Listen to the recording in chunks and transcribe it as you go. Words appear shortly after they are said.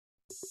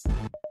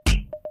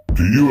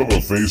Do you have a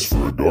face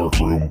for a dark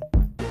room?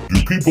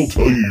 Do people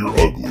tell you you're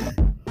ugly?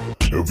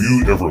 Have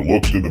you ever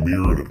looked in the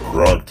mirror and it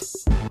cracked?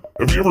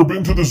 Have you ever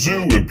been to the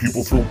zoo and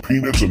people throw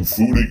peanuts and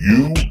food at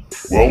you?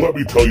 Well, let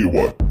me tell you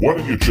what. Why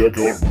don't you check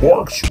out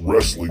Mark's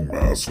Wrestling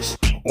Masks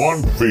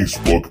on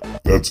Facebook?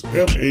 That's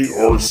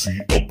MARC''S.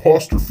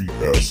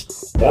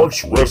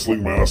 Mark's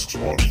Wrestling Masks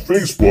on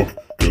Facebook,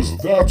 because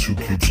that's who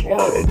keeps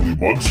our ugly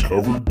mugs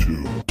covered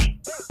too.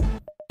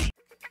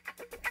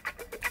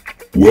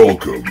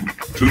 Welcome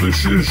to the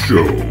Shiz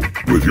Show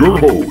with your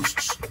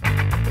hosts,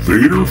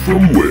 Vader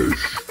from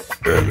Wish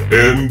and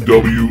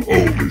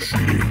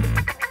nwo-machine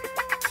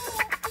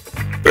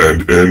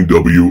and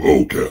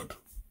nwo-cat.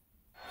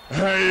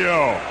 Hey,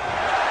 yo.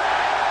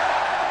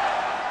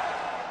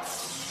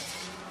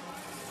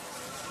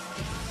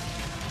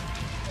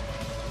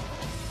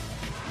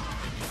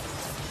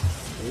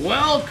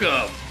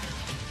 Welcome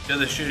to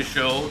the Shiz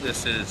Show.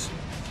 This is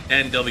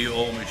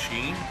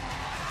nwo-machine,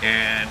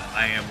 and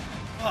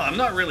I'm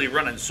not really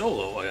running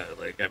solo,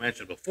 like I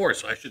mentioned before,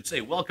 so I should say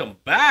welcome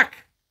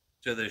back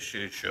to the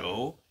Shiz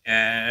Show.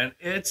 And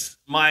it's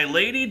my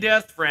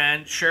Ladydeath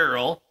friend,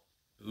 Cheryl,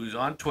 who's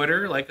on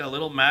Twitter like a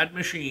little mad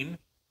machine.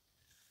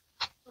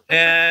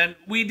 And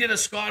we did a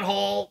Scott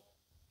Hall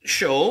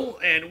show,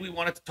 and we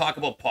wanted to talk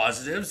about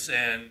positives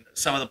and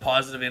some of the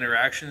positive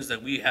interactions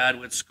that we had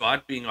with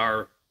Scott being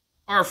our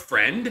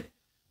friend,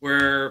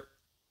 where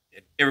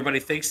everybody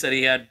thinks that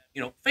he had,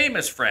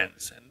 famous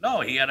friends. And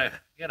no, he had a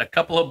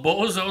couple of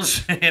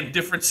bozos in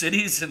different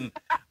cities and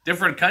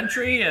different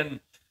country, and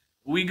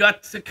we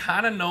got to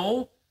kind of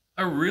know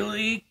a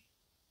really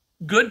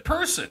good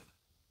person.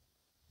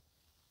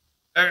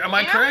 Am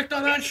I correct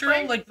on that,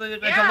 Cheryl? Like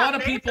a lot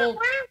of people.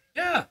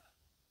 Yeah.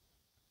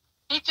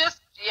 He's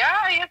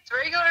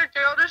regular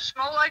Joe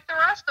Schmo like the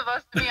rest of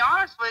us, to be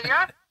honest with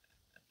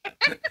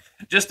you.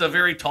 Just a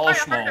very tall I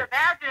schmo.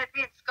 imagine it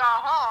being Scott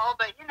Hall,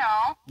 but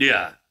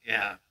Yeah.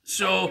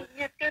 So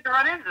it's good to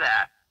run into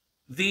that.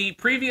 The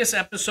previous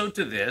episode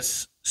to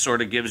this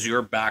sort of gives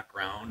your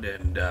background,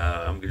 and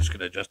I'm just going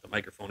to adjust the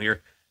microphone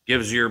here,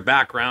 gives your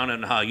background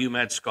on how you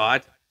met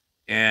Scott,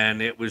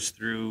 and it was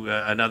through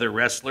another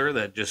wrestler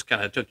that just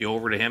kind of took you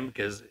over to him,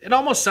 because it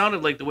almost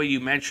sounded like the way you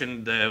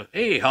mentioned,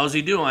 hey, how's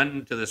he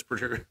doing, to this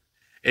particular,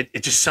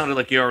 it just sounded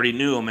like you already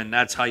knew him, and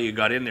that's how you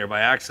got in there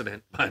by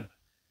accident, but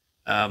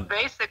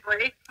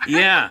basically.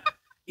 Yeah.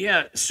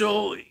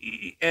 So,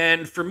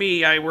 and for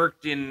me, I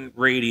worked in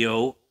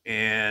radio,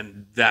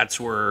 and that's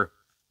where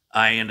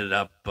I ended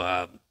up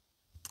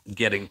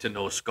getting to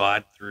know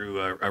Scott through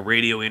a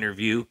radio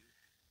interview.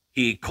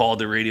 He called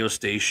the radio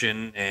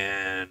station,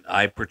 and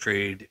I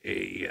portrayed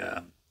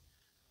a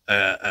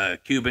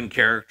Cuban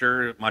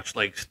character, much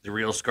like the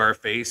real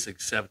Scarface,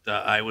 except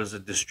I was a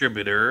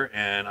distributor,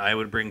 and I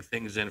would bring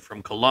things in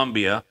from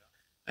Colombia,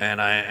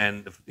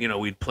 and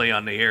we'd play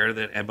on the air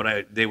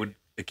they would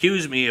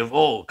accuse me of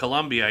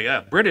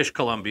Colombia, British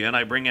Columbia, and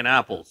I bring in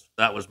apples.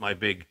 That was my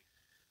big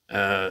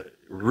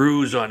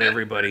ruse on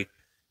everybody.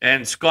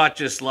 And Scott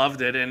just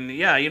loved it. And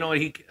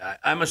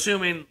I'm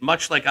assuming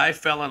much like I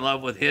fell in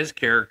love with his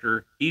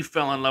character, he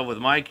fell in love with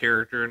my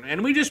character,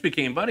 and we just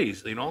became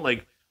buddies,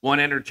 like one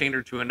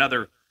entertainer to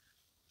another.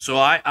 So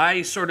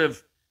I sort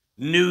of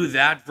knew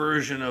that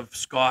version of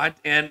Scott.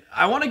 And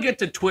I want to get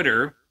to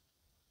Twitter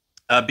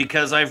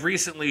because I've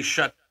recently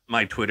shut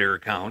my Twitter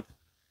account.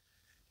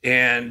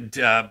 And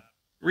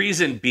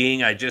reason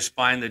being, I just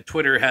find that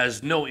Twitter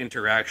has no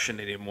interaction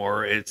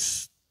anymore.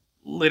 It's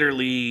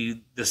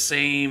literally the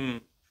same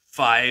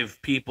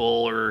 5 people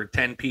or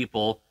 10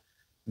 people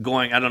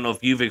going. I don't know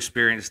if you've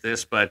experienced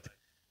this, but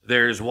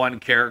there's one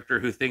character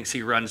who thinks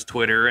he runs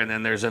Twitter, and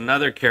then there's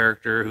another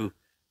character who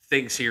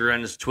thinks he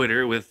runs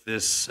Twitter with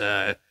this,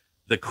 the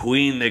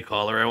queen, they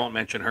call her. I won't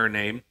mention her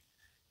name.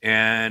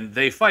 And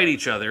they fight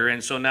each other.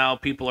 And so now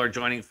people are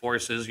joining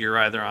forces. You're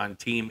either on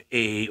Team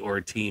A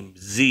or Team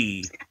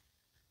Z.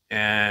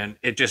 And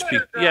it just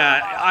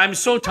I'm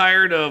so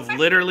tired of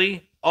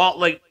literally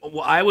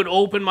I would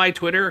open my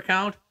Twitter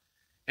account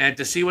and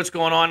to see what's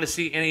going on, to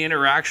see any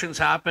interactions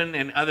happen,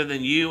 and other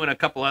than you and a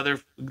couple other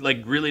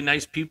really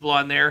nice people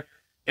on there,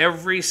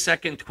 every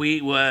second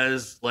tweet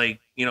was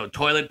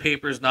toilet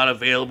paper's not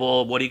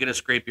available, what are you going to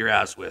scrape your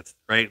ass with,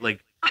 right?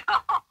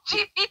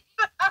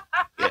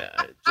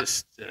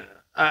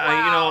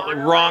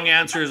 Wrong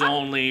answers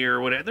only,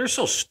 or whatever. They're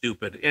so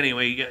stupid.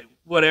 Anyway,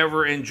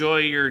 whatever. Enjoy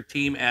your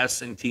Team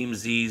S and Team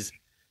Z's.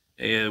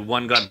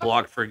 One got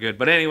blocked for good.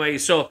 But anyway,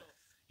 so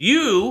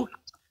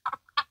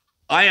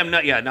I'm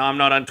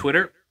not on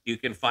Twitter. You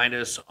can find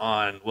us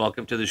on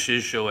Welcome to the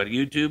Shiz Show at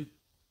YouTube.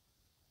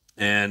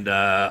 And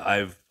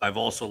I've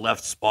also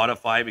left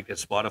Spotify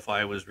because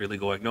Spotify was really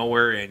going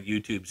nowhere, and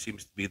YouTube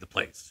seems to be the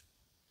place.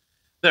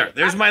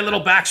 There's my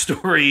little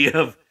backstory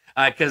of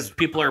because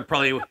people are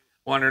probably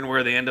wondering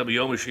where the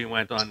nwo-machine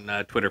went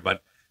on Twitter.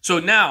 But so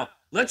now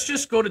let's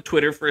just go to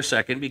Twitter for a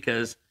second,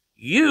 because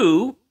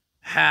you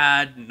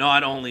had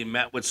not only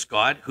met with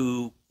Scott,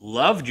 who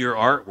loved your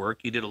artwork.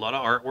 You did a lot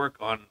of artwork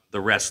on the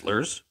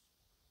wrestlers.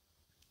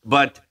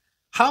 But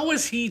how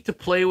was he to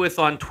play with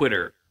on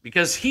Twitter?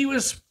 Because he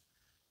was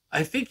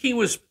I think he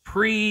was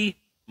pre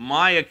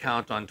my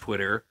account on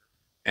Twitter,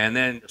 and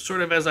then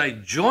sort of as I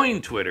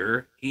joined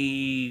Twitter,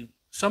 he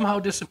somehow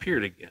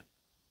disappeared again.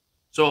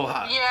 So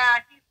Yeah,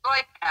 he's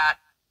like that.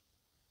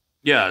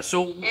 yeah.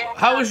 So Yeah.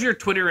 how was your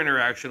Twitter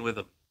interaction with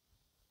him?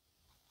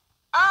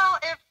 Oh,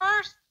 at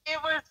first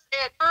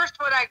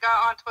when I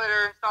got on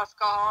Twitter and saw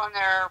Skull on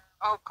there,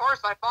 of course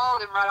I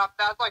followed him right off.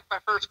 That was like my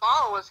first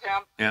follow was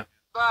him. Yeah.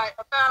 But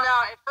I found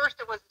out at first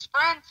it was his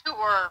friends who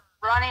were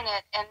running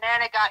it, and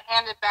then it got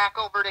handed back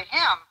over to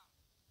him.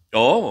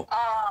 Oh.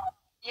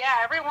 Yeah,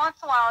 every once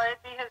in a while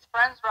it'd be his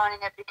friends running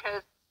it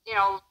because,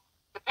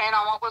 depending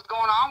on what was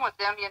going on with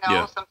them,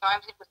 Yeah.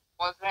 sometimes he just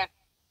wasn't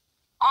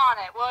on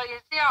it. Well, you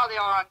see how they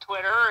are on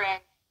Twitter,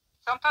 and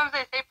sometimes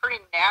they say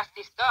pretty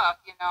nasty stuff,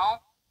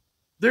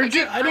 They're Like,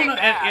 just, it's I don't know.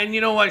 pretty bad. And you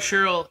know what,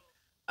 Cheryl?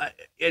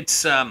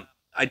 It's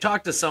I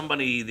talked to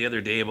somebody the other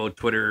day about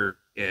Twitter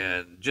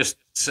and just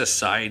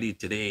society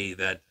today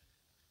that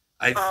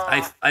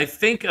I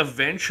think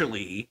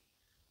eventually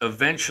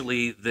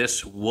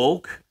this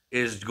woke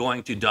is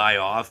going to die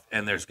off,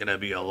 and there's going to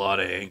be a lot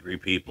of angry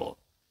people.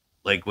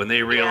 Like when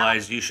they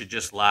realize you should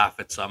just laugh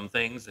at some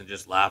things and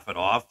just laugh it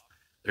off.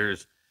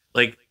 There's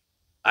like,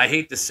 I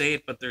hate to say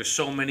it, but there's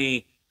so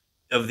many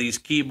of these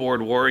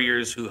keyboard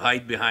warriors who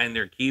hide behind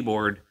their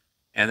keyboard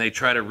and they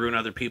try to ruin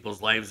other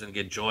people's lives and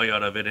get joy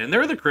out of it. And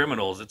they're the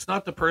criminals. It's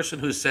not the person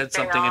who said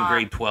something in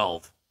grade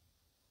 12.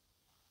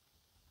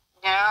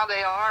 Yeah,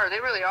 they are. They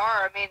really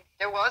are. I mean,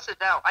 there was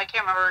I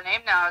can't remember her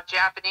name now, a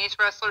Japanese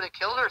wrestler that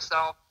killed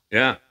herself.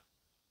 Yeah.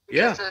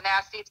 Yeah. Because of the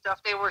nasty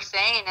stuff they were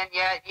saying, and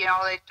yet,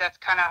 that's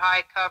kind of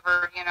high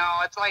cover,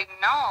 It's like,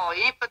 no,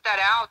 you ain't put that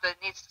out. That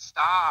needs to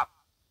stop.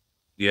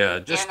 Yeah,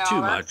 just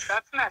too much.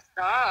 That's messed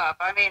up.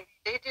 I mean,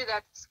 they do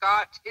that to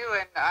Scott, too,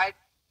 and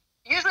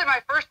usually my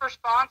first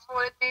response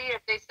would be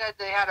if they said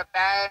they had a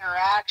bad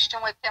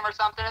interaction with him or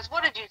something is,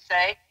 what did you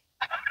say?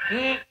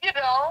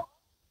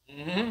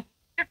 Mm-hmm.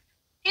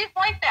 He's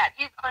like that.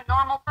 He's a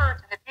normal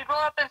person. If you go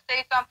up and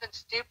say something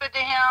stupid to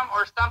him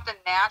or something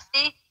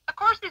nasty, of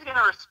course he's going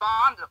to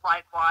respond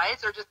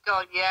likewise or just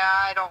go,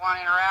 yeah, I don't want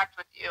to interact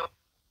with you.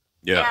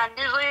 Yeah. And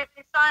usually it'd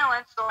be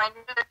silent, so I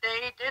knew that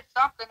they did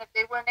something. If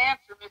they wouldn't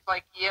answer me, it's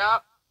like,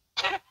 yep.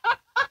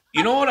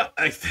 You know what?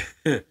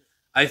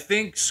 I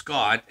think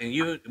Scott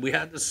and we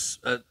had this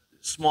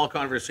small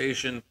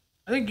conversation.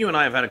 I think you and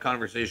I have had a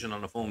conversation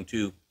on the phone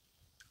too,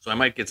 so I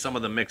might get some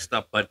of them mixed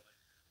up. But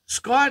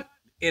Scott,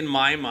 in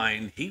my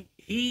mind,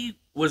 he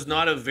was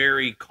not a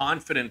very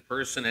confident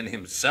person in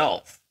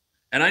himself,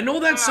 and I know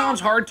that sounds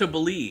hard to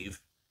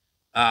believe.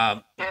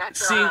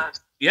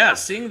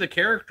 Seeing the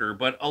character,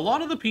 but a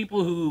lot of the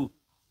people who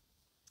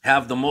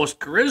have the most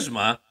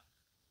charisma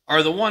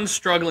are the ones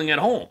struggling at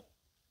home.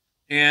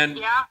 And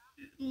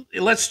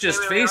let's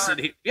just face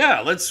it.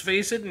 Yeah, let's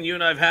face it. And you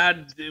and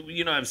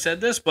I've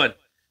said this, but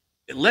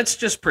let's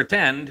just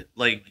pretend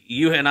like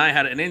you and I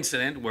had an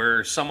incident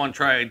where someone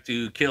tried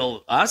to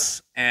kill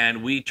us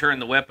and we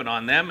turned the weapon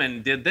on them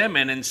and did them.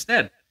 And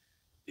instead,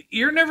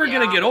 you're never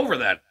going to get over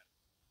that.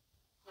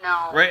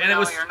 No. Right. And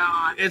you're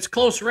not. It's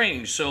close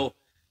range. So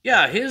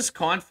yeah, his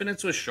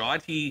confidence was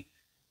shot. He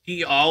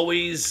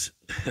always,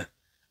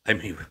 I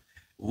mean,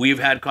 we've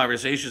had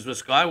conversations with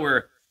Scott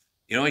where,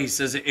 he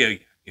says,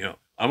 hey,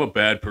 I'm a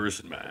bad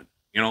person, man.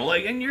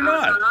 And you're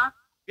not.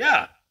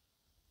 Yeah.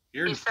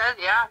 He said,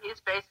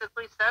 he's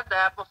basically said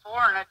that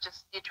before, and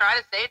you try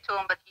to say it to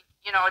him, but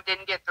it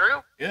didn't get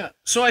through. Yeah.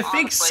 So I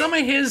think some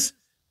of his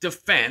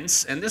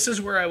defense, and this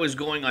is where I was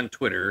going on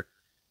Twitter,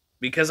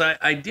 because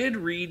I did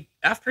read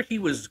after he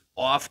was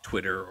off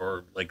Twitter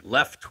or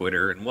left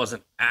Twitter and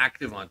wasn't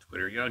active on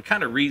Twitter, I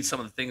kind of read some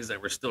of the things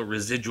that were still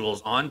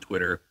residuals on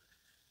Twitter,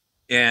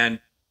 and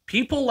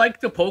people like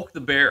to poke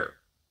the bear.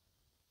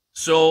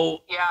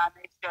 So yeah,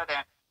 they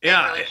shouldn't.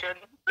 Yeah, they really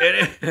shouldn't.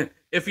 and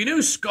if you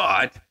knew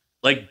Scott,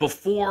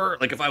 before,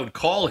 if I would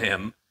call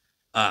him,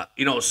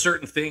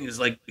 certain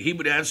things, he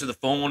would answer the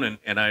phone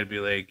and I'd be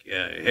like,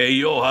 hey,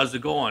 yo, how's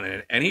it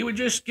going? And he would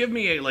just give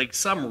me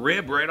some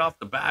rib right off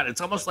the bat. It's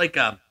almost like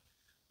a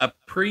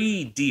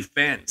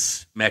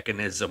pre-defense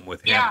mechanism with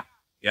him.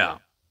 Yeah.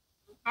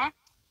 Mm-hmm.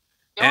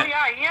 He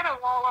had a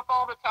wall up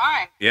all the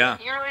time. Yeah.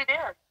 He really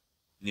did.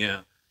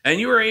 Yeah. And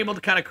you were able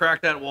to kind of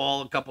crack that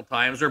wall a couple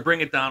times or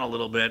bring it down a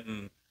little bit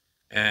and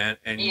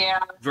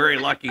very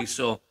lucky.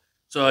 So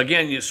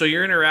again,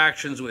 your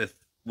interactions with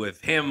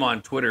him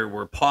on Twitter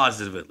were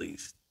positive at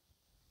least.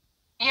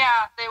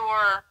 Yeah, they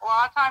were. A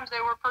lot of times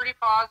they were pretty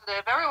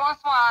positive. Every once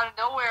in a while, out of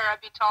nowhere,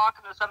 I'd be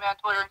talking to somebody on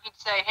Twitter, and he'd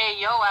say, hey,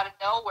 yo, out of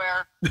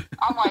nowhere.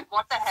 I'm like,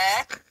 what the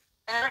heck?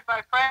 And then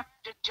my friend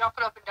just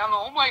jumping up and down,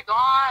 oh, my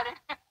God. And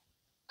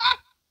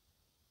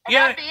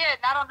that'd be it.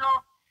 And I don't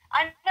know.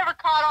 I never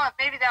caught on if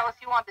maybe that was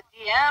he wanted to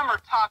DM or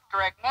talk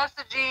direct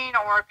messaging,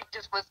 or if he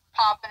just was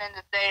popping in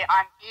to say,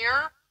 I'm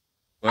here.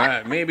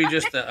 Well, maybe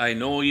just I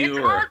know you.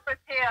 It's hard with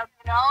him,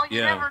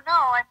 You never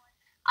know. And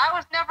I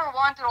was never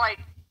one to,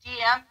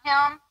 DM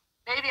him.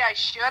 Maybe I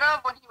should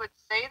have when he would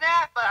say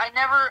that, but I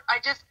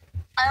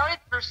always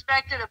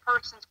respected a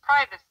person's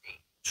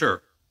privacy.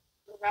 Sure.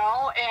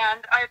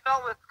 And I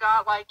felt with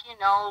Scott, like, he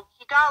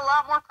got a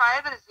lot more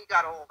private as he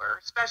got older,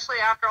 especially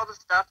after all the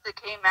stuff that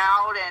came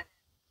out, and,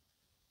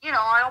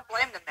 I don't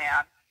blame the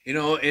man.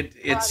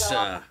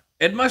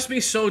 It must be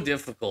so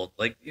difficult.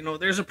 Like,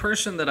 there's a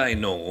person that I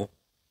know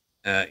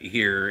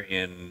here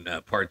in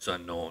Parts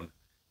Unknown,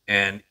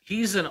 and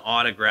he's an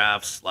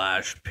autograph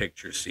 /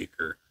 picture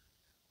seeker.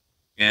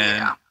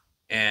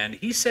 And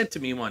he said to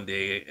me one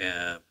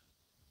day,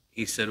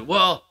 he said,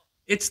 "Well,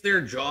 it's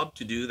their job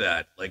to do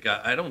that. Like,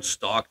 I don't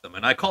stalk them,"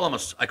 and I call him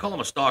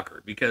a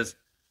stalker because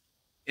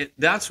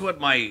that's what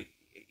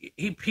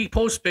he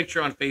posts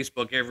picture on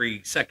Facebook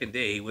every second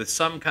day with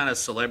some kind of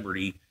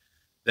celebrity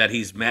that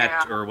he's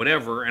met or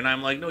whatever, and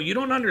I'm like, no, you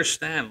don't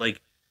understand. Like,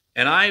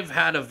 and I've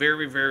had a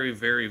very, very,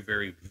 very,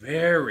 very,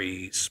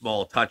 very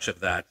small touch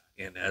of that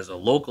as a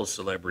local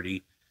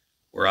celebrity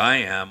where I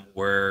am,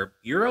 where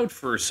you're out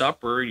for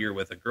supper, you're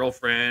with a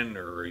girlfriend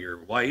or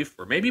your wife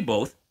or maybe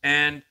both,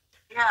 and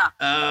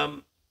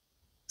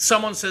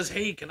someone says,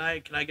 "Hey, can I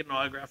get an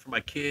autograph for my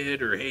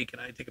kid?" or "Hey, can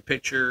I take a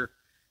picture?"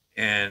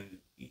 And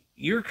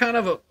you're kind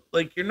of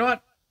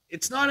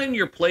it's not in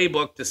your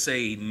playbook to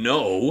say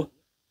no,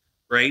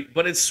 right?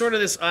 But it's sort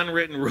of this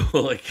unwritten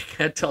rule. Like, you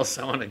can't tell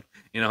someone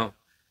to,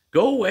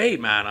 go away,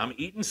 man. I'm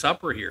eating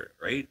supper here,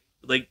 right?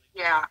 Like,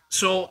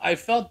 so I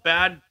felt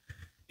bad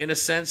in a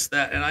sense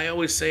that, and I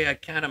always say, I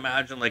can't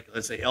imagine, like,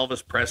 let's say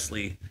Elvis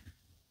Presley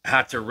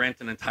had to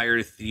rent an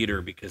entire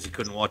theater because he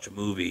couldn't watch a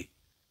movie.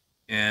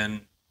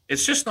 And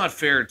it's just not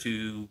fair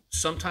to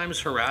sometimes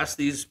harass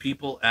these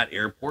people at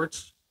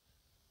airports.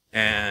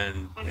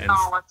 And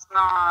no, it's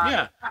not.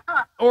 Yeah.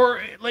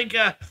 Or like,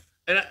 and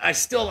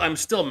I'm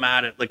still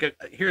mad at, like,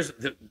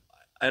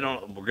 I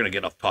don't, we're going to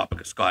get off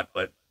topic of Scott,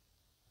 but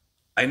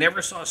I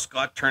never saw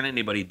Scott turn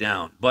anybody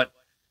down. But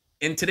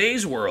in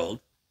today's world,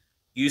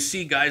 you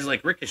see guys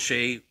like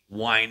Ricochet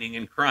whining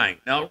and crying.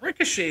 Now,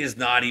 Ricochet is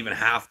not even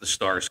half the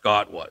star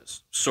Scott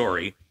was.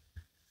 Sorry.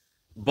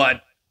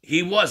 But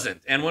he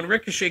wasn't. And when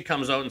Ricochet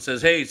comes out and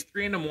says, "Hey, it's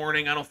 3 a.m,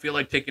 I don't feel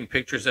like taking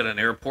pictures at an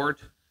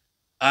airport,"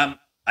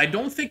 I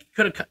don't think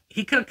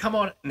he could have come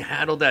out and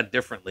handled that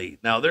differently.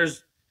 Now,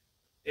 there's,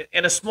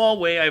 in a small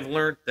way, I've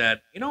learned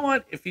that, you know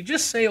what, if you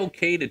just say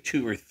okay to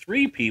 2 or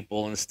 3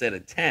 people instead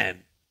of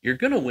 10, you're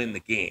going to win the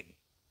game.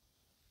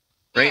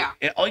 Right?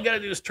 Yeah. All you got to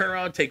do is turn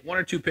around, take 1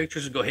 or 2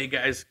 pictures and go, "Hey,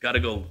 guys, got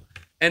to go."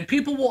 And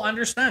people will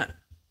understand.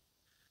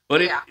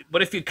 But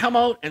but if you come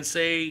out and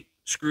say,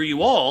 "Screw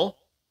you all,"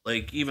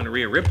 like even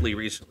Rhea Ripley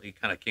recently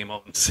kind of came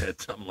out and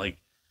said something like,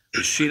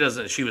 she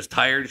was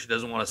tired, she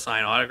doesn't want to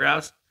sign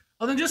autographs.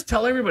 Well, then just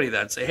tell everybody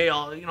that. Say, "Hey,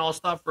 I'll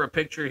stop for a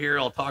picture here,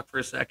 I'll talk for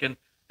a second,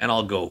 and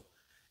I'll go."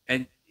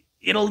 And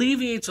it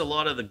alleviates a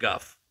lot of the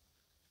guff.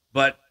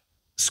 But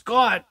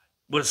Scott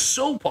was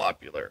so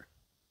popular.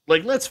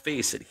 Like, let's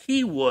face it,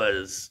 he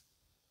was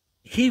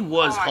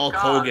Hulk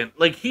Hogan.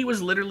 Like, he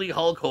was literally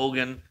Hulk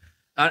Hogan,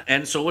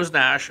 and so was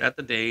Nash at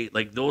the day.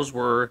 Like, those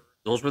were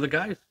the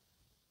guys.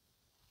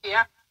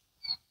 Yeah.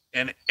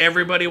 And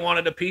everybody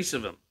wanted a piece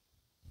of him.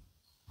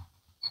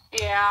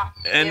 Yeah.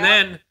 And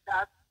then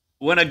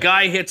when a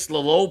guy hits the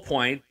low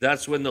point,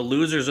 that's when the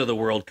losers of the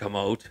world come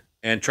out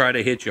and try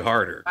to hit you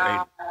harder,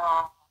 right?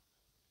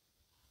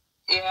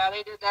 Yeah,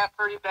 they did that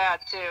pretty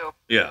bad too.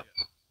 Yeah.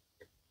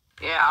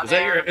 Yeah.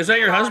 Is that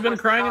your husband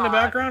crying in the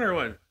background or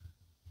what?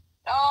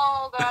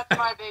 Oh, that's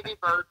my baby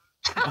bird.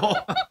 Oh.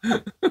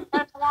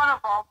 That's one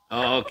of them.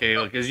 Oh, okay.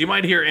 Because you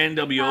might hear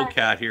NWO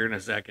Cat here in a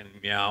second.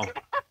 Meow.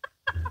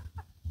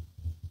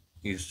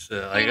 He's.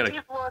 I gotta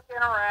keep looking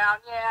around.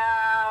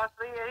 Yeah,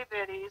 3 itty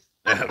bitties.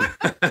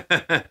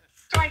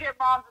 Trying to get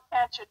mom's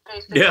attention,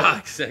 basically.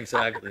 Yeah,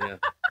 exactly. Yeah.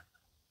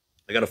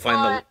 I gotta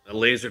find the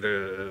laser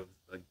to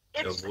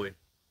avoid.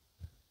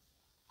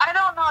 I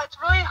don't know. It's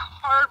really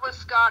hard with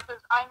Scott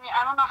because, I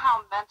don't know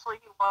how mentally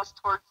he was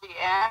towards the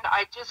end.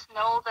 I just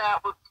know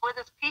that with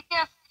his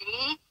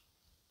PTSD,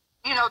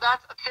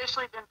 that's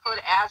officially been put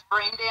as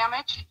brain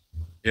damage.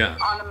 Yeah.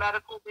 On the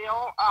medical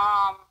deal.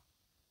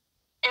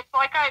 It's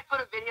like I put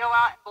a video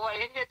out, and boy,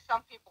 it hit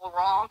some people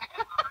wrong.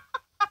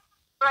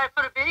 But I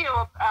put a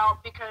video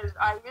out because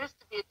I used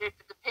to be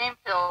addicted to pain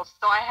pills,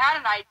 so I had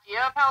an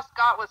idea of how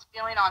Scott was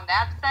feeling on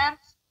that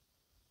sense.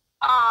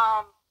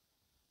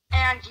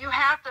 And you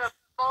have to,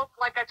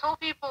 like I told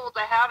people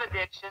that have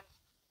addictions,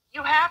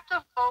 you have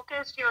to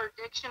focus your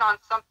addiction on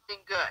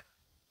something good.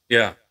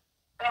 Yeah.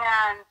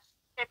 And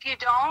if you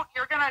don't,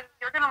 you're gonna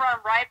run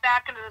right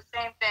back into the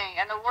same thing.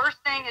 And the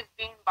worst thing is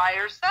being by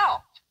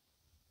yourself.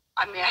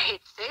 I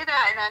hate to say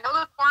that, and I know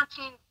the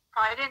quarantine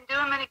probably didn't do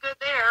him any good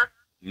there.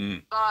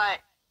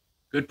 But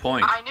good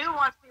point. I knew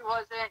once he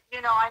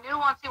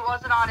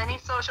wasn't on any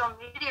social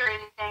media or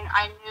anything,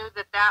 I knew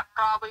that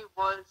probably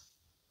was,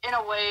 in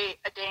a way,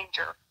 a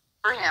danger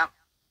for him.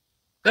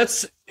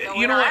 That's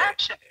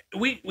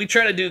we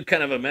try to do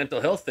kind of a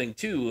mental health thing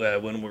too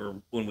when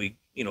we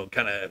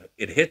kind of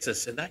it hits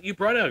us, and that you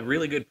brought a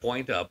really good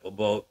point up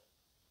about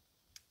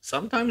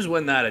sometimes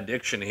when that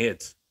addiction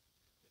hits,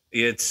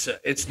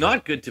 it's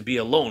not good to be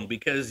alone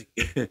because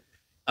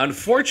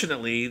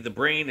unfortunately the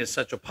brain is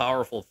such a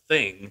powerful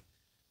thing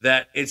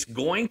that it's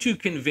going to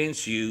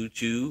convince you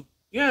to,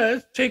 yeah,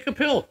 take a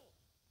pill,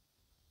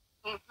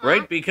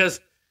 right? Because,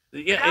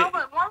 yeah, one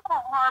won't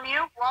harm you.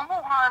 One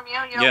won't harm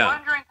you. You know, Yeah,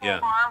 one drink yeah.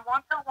 won't harm,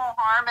 one pill won't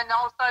harm, and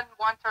all of a sudden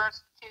one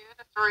turns to 2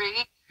 to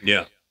 3.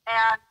 yeah,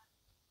 And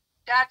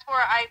that's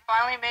where I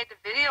finally made the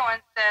video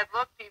and said,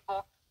 look,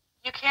 people,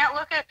 you can't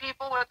look at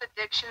people with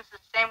addictions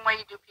the same way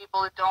you do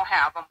people that don't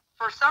have them.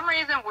 For some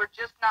reason, we're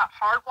just not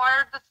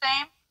hardwired the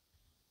same.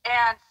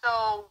 And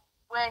so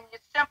when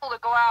it's simple to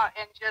go out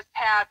and just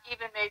have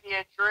even maybe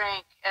a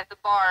drink at the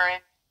bar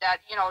and that,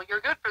 you know,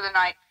 you're good for the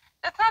night,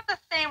 that's not the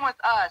same with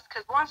us.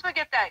 Because once we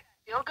get that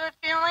feel-good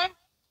feeling,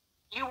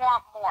 you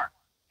want more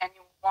and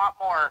you want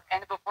more.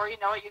 And before you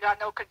know it, you got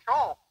no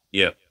control.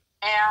 yeah.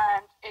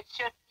 And it's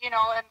just, you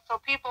know, and so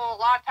people a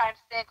lot of times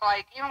think,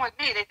 like, even with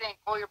me, they think,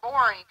 well, you're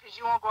boring because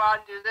you won't go out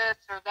and do this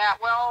or that.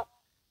 Well,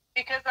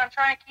 because I'm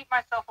trying to keep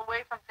myself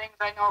away from things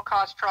I know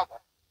cause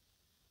trouble.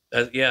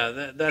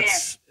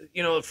 That's,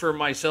 you know, for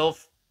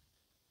myself,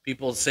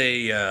 people say,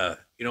 you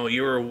know,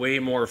 you were way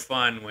more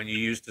fun when you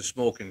used to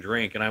smoke and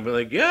drink. And I'd be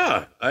like,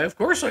 yeah, of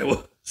course I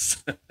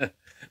was.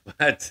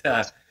 But,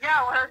 yeah,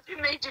 well,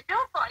 it made you feel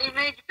fun. It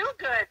made you feel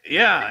good.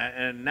 yeah,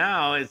 and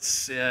now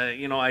it's,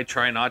 you know, I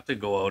try not to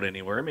go out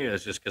anywhere. Maybe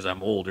that's just because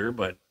I'm older,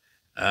 but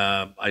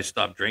I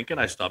stopped drinking,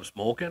 I stopped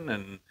smoking,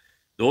 and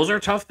those are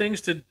tough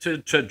things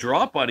to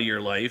drop out of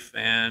your life.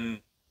 And,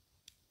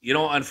 you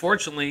know,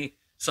 unfortunately,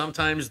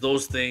 sometimes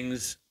those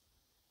things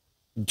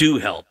do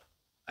help.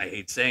 I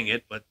hate saying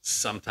it, but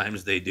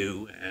sometimes they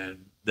do.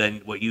 And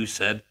then what you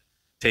said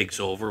takes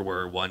over,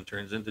 where 1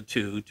 turns into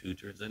 2, 2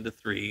 turns into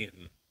 3,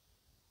 and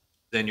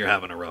then you're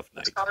having a rough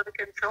night. It's hard to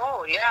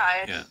control.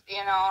 Yeah, it's, you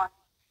know,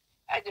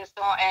 I just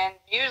don't. And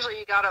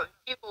usually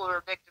people who are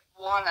addicted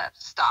want to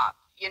stop.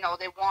 You know,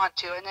 they want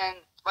to. And then,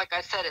 like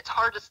I said, it's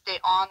hard to stay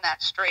on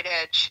that straight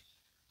edge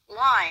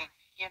line,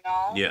 you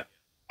know? Yeah.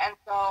 And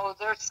so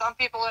there's some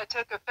people that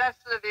took offense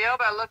to the video,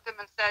 but I looked at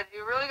them and said,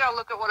 you really got to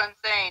look at what I'm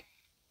saying.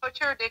 Put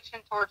your addiction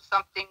towards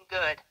something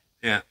good.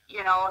 Yeah.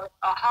 You know,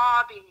 a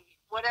hobby,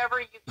 whatever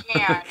you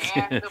can.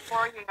 And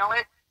before you know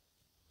it,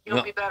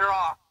 you'll be better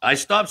off. I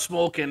stopped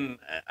smoking.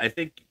 I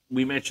think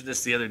we mentioned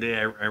this the other day.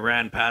 I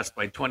ran past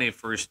my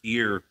 21st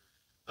year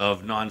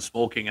of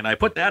non-smoking, and I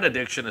put that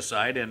addiction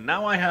aside, and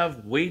now I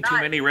have way too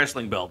many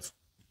wrestling belts.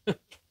 Well,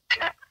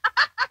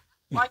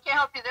 I can't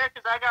help you there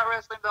because I got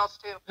wrestling belts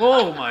too.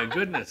 Oh, my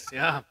goodness.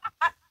 Yeah.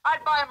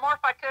 I'd buy more if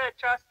I could,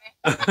 trust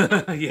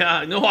me.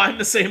 Yeah, no, I'm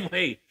the same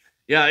way.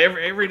 Yeah,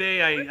 every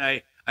day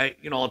I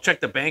you know, I'll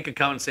check the bank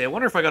account and say, I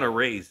wonder if I got a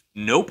raise.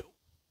 Nope.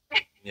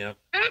 Yeah.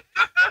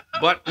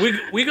 But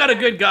we got a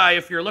good guy.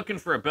 If you're looking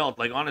for a belt,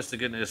 like, honest to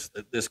goodness,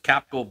 this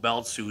Capco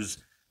Belts,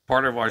 who's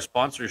part of our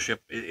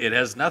sponsorship, it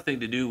has nothing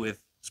to do with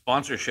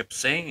sponsorship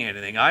saying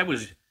anything. I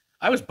was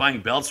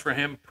buying belts for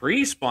him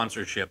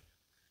pre-sponsorship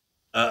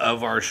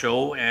of our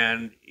show,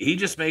 and he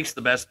just makes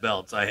the best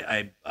belts.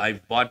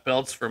 I've bought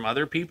belts from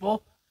other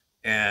people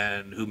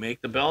and who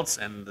make the belts,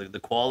 and the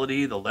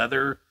quality, the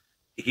leather,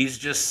 he's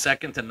just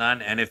second to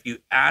none. And if you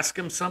ask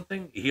him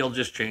something, he'll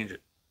just change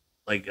it.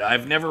 Like,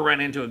 I've never run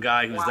into a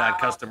guy who's that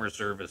customer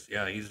service.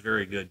 Yeah, he's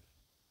very good.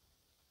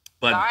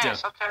 But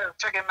nice. Okay,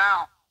 check him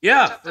out.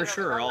 yeah, for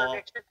sure.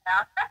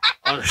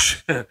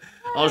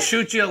 I'll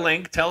shoot you a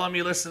link. Tell him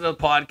you listen to the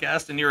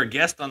podcast and you're a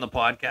guest on the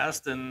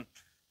podcast, and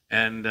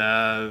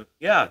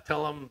yeah,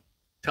 tell him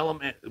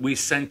we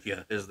sent you,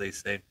 as they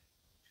say.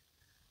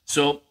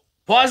 So,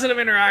 positive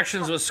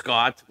interactions with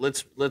Scott.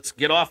 Let's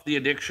get off the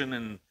addiction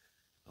and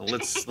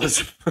let's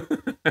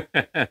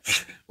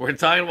we're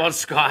talking about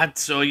Scott.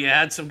 So you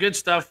had some good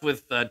stuff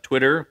with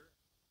Twitter,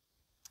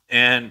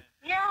 and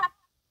yeah,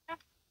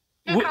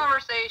 good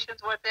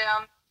conversations with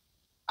him.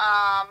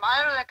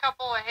 I had a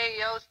couple of hey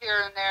yos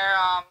here and there.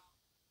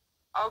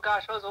 Oh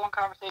gosh, what was the one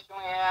conversation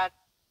we had?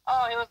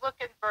 Oh, he was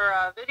looking for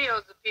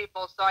videos of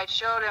people, so I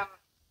showed him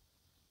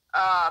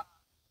a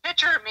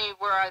picture of me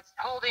where I was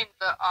holding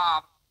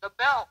the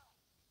belt.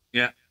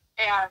 Yeah.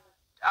 And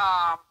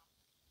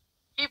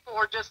people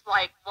were just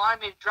like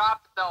wanting me to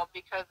drop the belt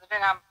because I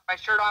didn't have my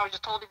shirt on. I was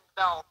just holding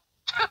the belt.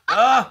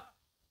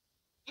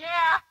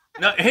 Yeah.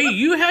 Now, hey,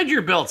 you had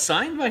your belt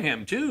signed by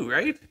him too,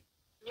 right?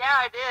 Yeah,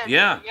 I did.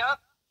 Yeah. Yep.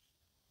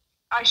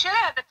 I should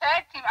have had the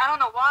tag team. I don't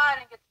know why I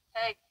didn't get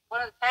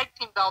one of the tag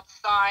team belts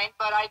signed,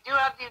 but I do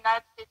have the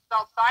United States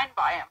belt signed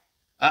by him.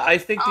 I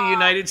think the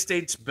United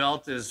States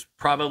belt is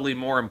probably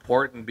more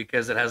important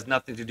because it has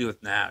nothing to do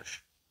with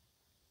Nash.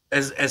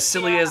 As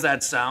silly as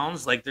that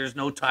sounds, like, there's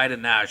no tie to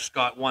Nash.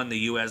 Scott won the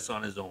U.S.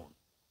 on his own.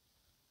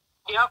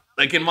 Yep.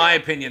 Like, in my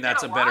opinion,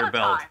 that's a better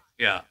belt.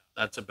 Yeah,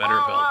 that's a better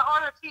belt.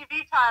 Or a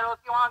TV title if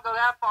you want to go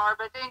that far,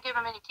 but it didn't give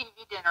him any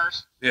TV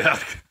dinners. Yeah.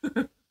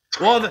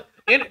 Well,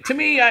 to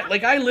me,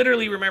 I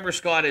literally remember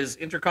Scott as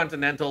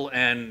Intercontinental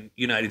and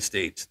United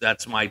States.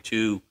 That's my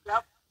two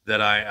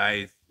that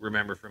I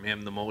remember from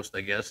him the most,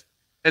 I guess.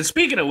 And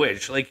speaking of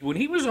which, like, when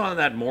he was on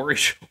that Maury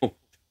show,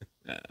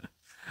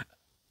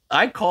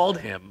 I called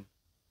him,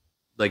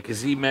 like,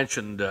 because he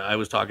mentioned, I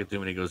was talking to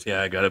him, and he goes,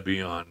 yeah, I got to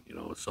be on,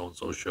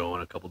 so-and-so show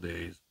in a couple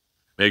days.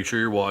 Make sure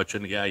you're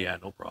watching. Yeah,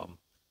 no problem.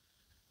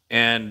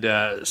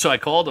 And so I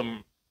called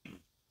him.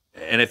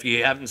 And if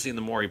you haven't seen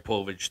the Maury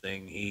Povich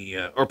thing,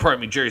 or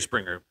pardon me, Jerry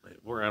Springer, I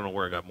don't know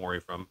where I got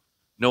Maury from.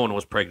 No one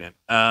was pregnant.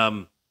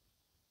 So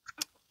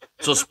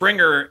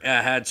Springer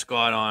had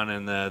Scott on,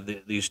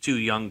 and these two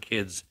young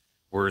kids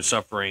were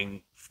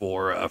suffering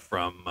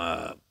from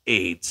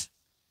AIDS.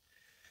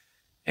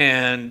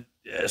 And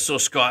so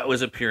Scott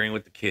was appearing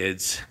with the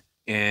kids,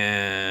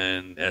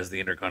 and as the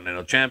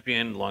Intercontinental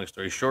Champion, long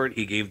story short,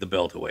 he gave the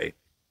belt away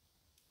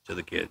to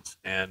the kids.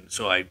 And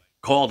so I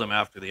called him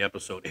after the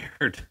episode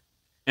aired.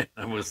 And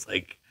I was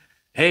like,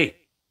 "Hey,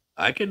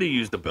 I could have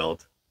used the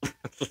belt,"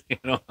 you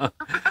know.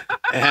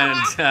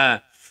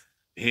 And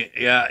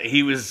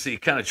he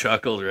kind of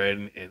chuckled,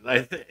 right? And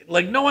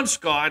like knowing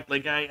Scott,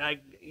 like I'm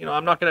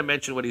not going to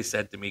mention what he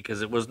said to me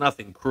because it was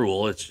nothing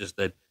cruel. It's just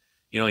that,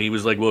 he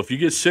was like, "Well, if you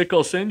get sick,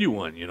 I'll send you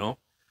one,"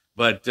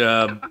 But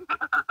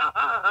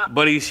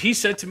he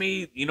said to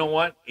me, "You know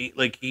what?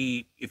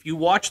 If you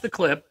watch the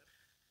clip,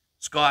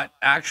 Scott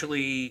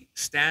actually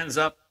stands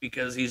up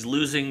because he's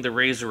losing the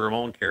Razor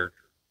Ramon character.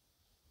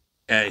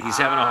 He's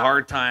having a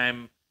hard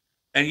time,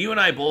 and you and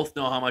I both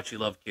know how much you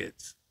love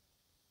kids."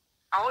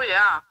 Oh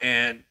yeah.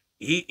 And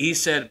he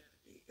said,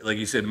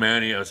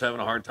 "Manny, I was having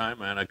a hard time,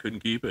 man. I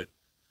couldn't keep it,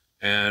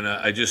 and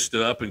I just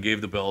stood up and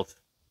gave the belt."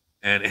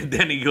 And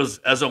then he goes,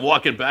 as I'm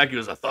walking back, he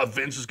goes, "I thought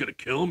Vince was gonna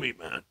kill me,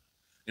 man,"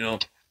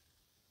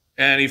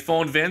 And he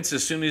phoned Vince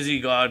as soon as he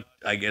got,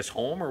 I guess,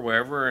 home or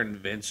wherever, and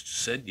Vince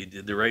said, "You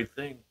did the right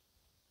thing."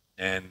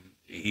 And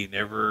he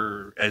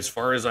never, as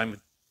far as I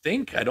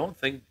don't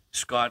think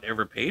Scott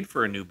ever paid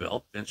for a new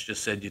belt. Vince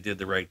just said, "You did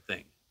the right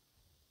thing."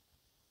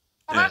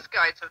 Well, that's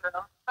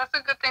Guyteville. That's a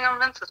good thing on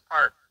Vince's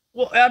part.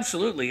 Well,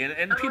 absolutely.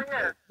 And people,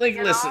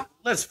 listen,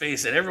 let's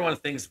face it, everyone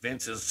thinks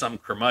Vince is some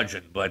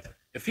curmudgeon, but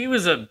if he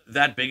was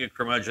that big a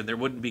curmudgeon, there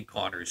wouldn't be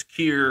Connor's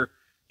Cure.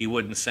 He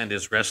wouldn't send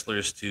his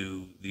wrestlers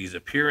to these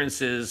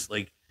appearances.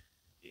 Like,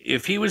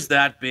 if he was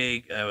that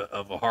big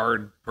of a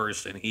hard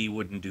person, he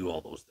wouldn't do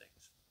all those things.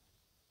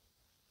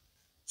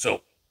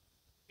 So,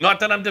 not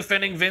that I'm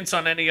defending Vince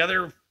on any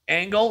other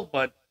angle,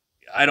 but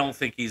I don't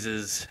think he's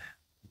as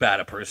bad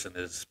a person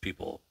as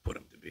people put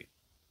him to be.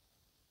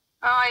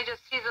 Oh,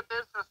 he's a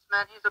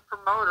businessman. He's a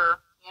promoter.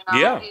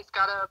 Yeah. He's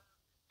got a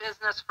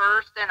business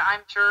first, and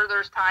I'm sure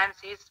there's times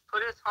he's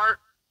put his heart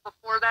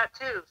before that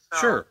too.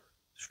 So.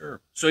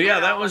 Sure. So yeah,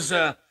 that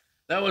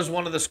was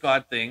one of the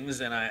Scott things,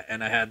 and I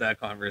had that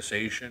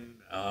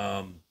conversation.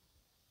 I'm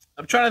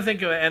trying to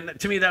think of it, and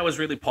to me that was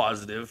really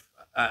positive.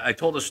 I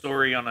told a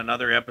story on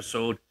another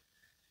episode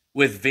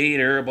with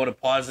Vader about a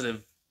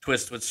positive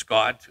twist with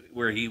Scott,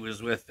 where he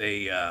was with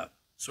a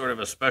sort of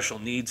a special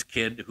needs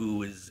kid who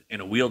was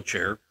in a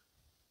wheelchair,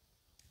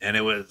 and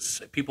it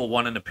was people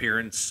won an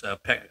appearance,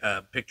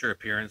 picture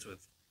appearance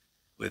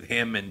with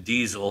him and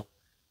Diesel,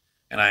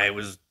 and I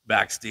was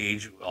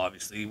backstage,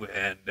 obviously,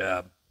 and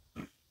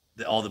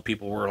all the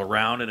people were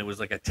around, and it was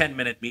like a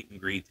 10-minute meet and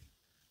greet,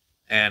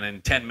 and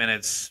in 10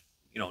 minutes,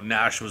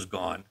 Nash was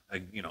gone,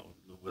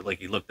 like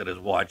he looked at his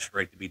watch,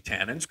 right to be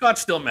 10, and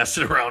Scott's still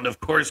messing around, of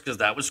course, because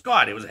that was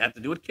Scott. It had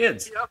to do with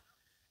kids. Yep.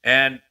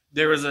 And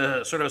there was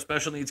a sort of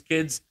special needs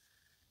kids,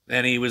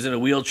 and he was in a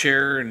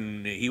wheelchair,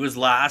 and he was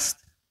last,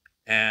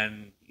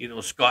 and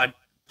Scott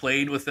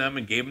played with them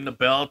and gave him the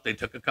belt. They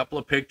took a couple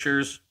of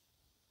pictures,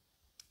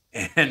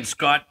 and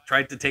Scott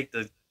tried to take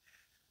the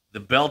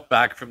belt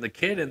back from the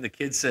kid, and the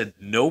kid said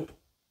nope.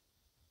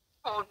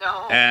 Oh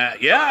no.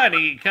 Yeah, and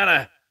he kind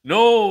of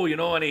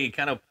and he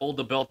kind of pulled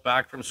the belt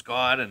back from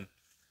Scott, and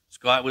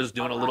Scott was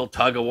doing a little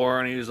tug of war,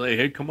 and he was like,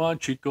 "Hey, come on,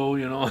 Chico,"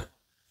 And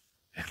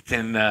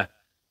then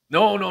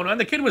no, and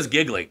the kid was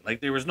giggling,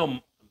 like there was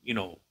no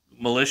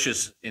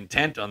malicious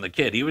intent on the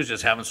kid. He was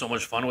just having so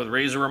much fun with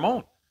Razor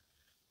Ramon.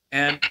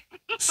 And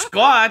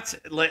Scott,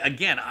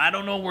 again, I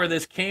don't know where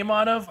this came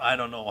out of. I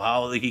don't know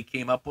how he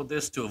came up with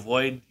this to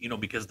avoid,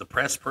 because the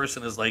press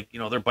person is like,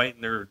 they're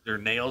biting their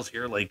nails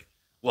here. Like,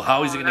 well,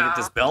 how is he going to get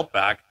this belt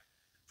back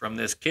from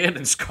this kid?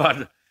 And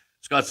Scott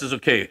says,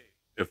 "Okay,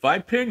 if I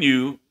pin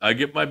you, I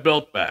get my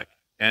belt back."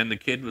 And the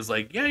kid was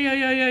like,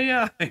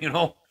 yeah.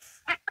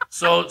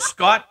 So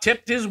Scott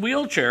tipped his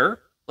wheelchair,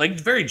 like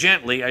very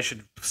gently, I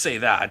should say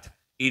that.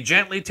 He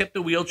gently tipped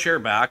the wheelchair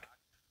back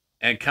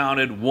and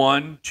counted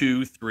 1,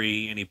 2,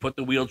 3, and he put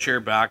the wheelchair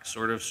back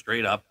sort of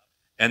straight up,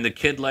 and the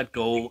kid let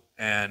go,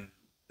 and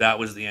that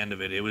was the end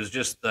of it. It was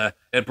just,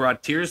 it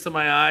brought tears to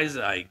my eyes.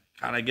 I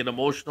kind of get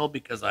emotional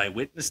because I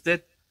witnessed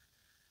it,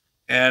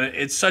 and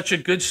it's such a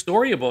good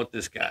story about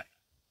this guy.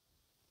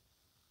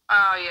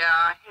 Oh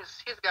yeah,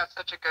 he's got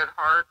such a good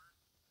heart.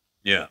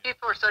 Yeah.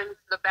 People are so used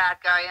to the bad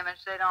guy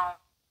image, they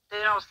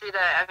don't see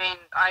that. I mean,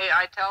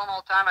 I tell them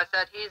all the time, I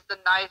said, he's the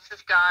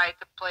nicest guy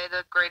to play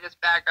the greatest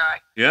bad guy.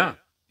 Yeah.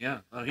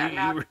 Well,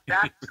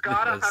 that's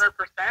Scott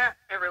 100%.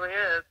 It really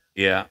is.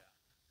 Yeah.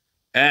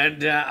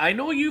 And I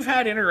know you've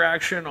had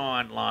interaction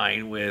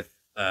online with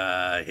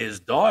his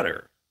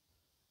daughter.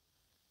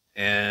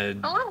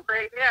 And a little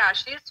bit, yeah.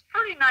 She's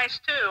pretty nice,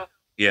 too.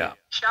 Yeah.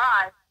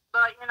 Shy.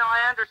 But,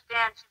 I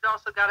understand she's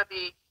also got to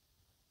be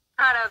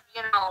kind of,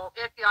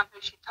 iffy on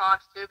who she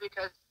talks to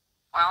because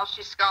Well,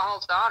 she's Scott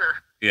Hall's daughter.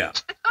 Yeah.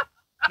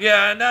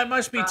 Yeah, and that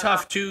must be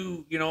tough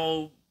too.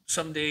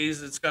 Some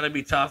days it's got to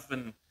be tough,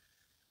 and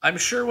I'm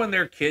sure when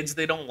they're kids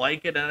they don't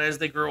like it, and as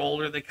they grow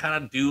older they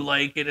kind of do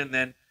like it, and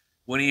then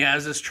when he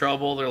has his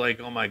trouble, they're like,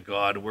 "Oh my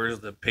God, where's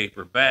the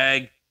paper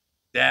bag,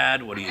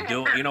 Dad? What are you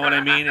doing?" You know what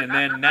I mean? And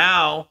then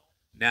now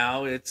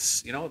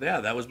it's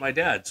yeah, that was my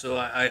dad. So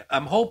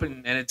I'm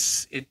hoping, and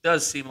it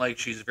does seem like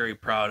she's very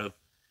proud of.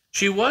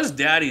 She was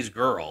Daddy's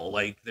girl,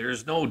 like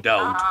there's no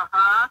doubt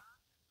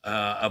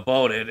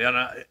about it.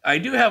 And I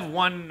do have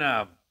one.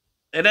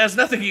 It has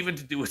nothing even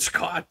to do with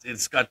Scott.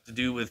 It's got to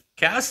do with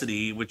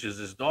Cassidy, which is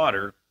his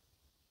daughter.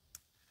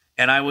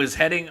 And I was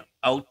heading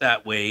out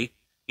that way.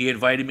 He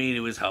invited me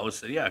to his house.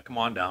 Said, "Yeah, come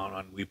on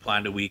down." We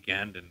planned a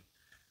weekend,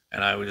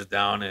 and I was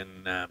down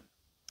in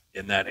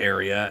that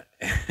area.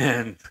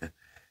 And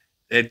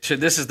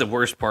this is the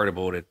worst part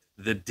about it.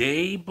 The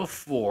day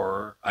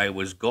before I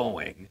was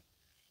going,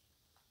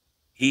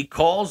 he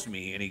calls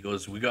me and he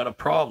goes, "We got a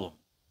problem."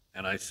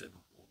 And I said,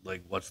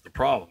 "Like, what's the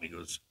problem?" He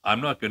goes,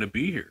 "I'm not going to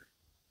be here."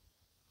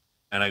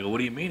 And I go, "What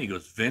do you mean?" He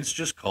goes, "Vince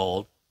just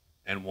called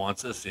and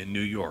wants us in New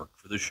York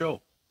for the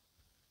show."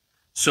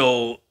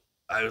 So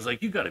I was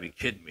like, "You got to be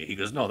kidding me." He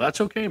goes, "No,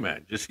 that's okay,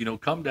 man. Just,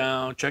 come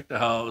down, check the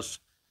house."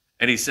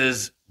 And he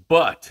says,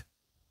 "But,"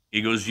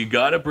 he goes, "you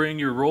got to bring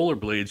your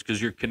rollerblades because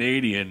you're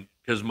Canadian,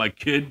 because my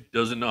kid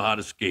doesn't know how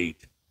to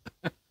skate."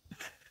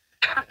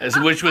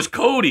 Which was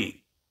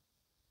Cody.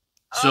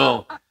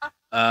 So,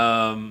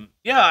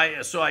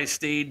 so I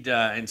stayed,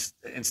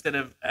 instead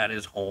of at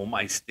his home,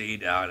 I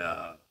stayed at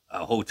a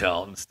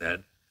hotel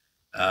instead,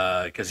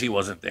 because he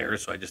wasn't there,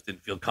 so I just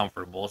didn't feel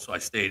comfortable. So I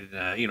stayed,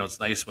 it's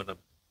nice when a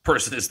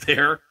person is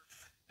there.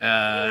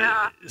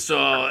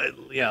 So,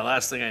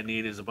 last thing I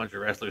need is a bunch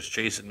of wrestlers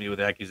chasing me with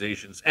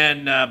accusations.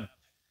 And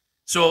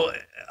so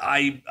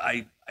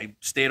I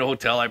stay at a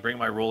hotel, I bring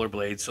my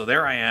rollerblades. So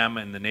there I am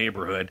in the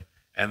neighborhood,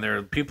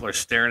 and people are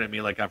staring at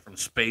me like I'm from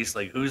space,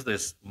 like, who's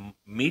this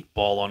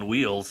meatball on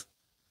wheels?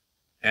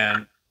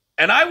 And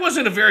I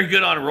wasn't very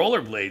good on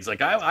rollerblades.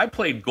 Like, I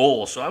played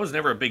goal, so I was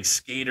never a big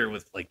skater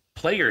with, like,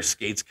 player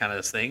skates kind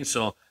of thing.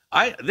 So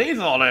they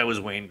thought I was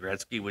Wayne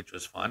Gretzky, which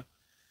was fun.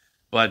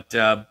 But,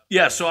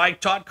 so I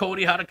taught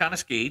Cody how to kind of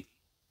skate.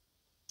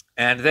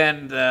 And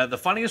then the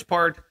funniest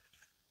part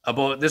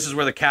about this is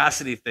where the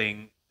Cassidy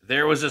thing,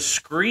 there was a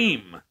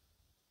scream.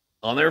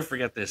 I'll never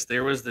forget this.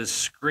 There was this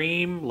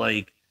scream,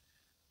 like,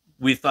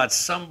 we thought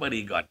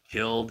somebody got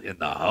killed in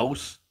the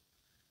house.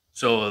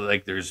 So,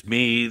 like, there's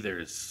me,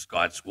 there's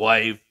Scott's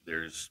wife,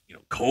 there's,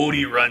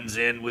 Cody runs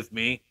in with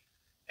me.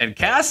 And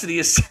Cassidy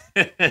is,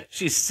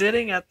 she's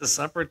sitting at the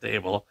supper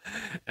table,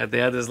 and they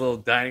had this little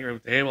dining room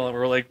table, and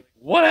we're like,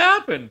 "What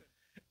happened?"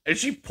 And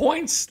she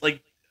points,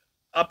 like,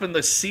 up in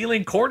the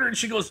ceiling corner, and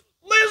she goes,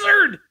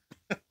 "Lizard!"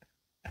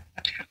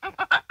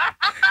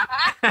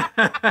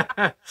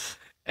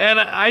 And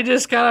I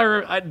just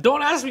kind of,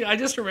 don't ask me, I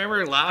just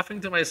remember laughing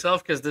to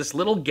myself because this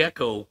little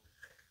gecko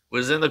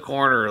was in the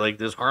corner, like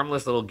this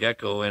harmless little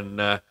gecko,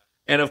 and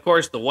of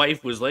course the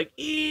wife was like,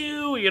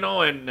 "Ew,"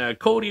 and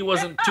Cody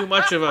wasn't too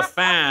much of a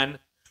fan,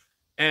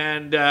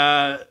 and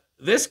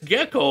this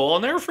gecko, I'll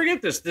never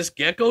forget this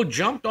gecko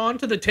jumped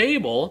onto the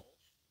table,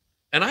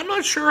 and I'm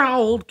not sure how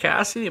old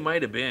Cassidy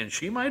might have been.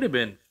 She might have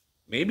been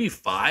maybe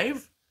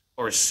 5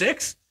 or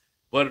 6,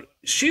 but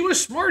she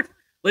was smart.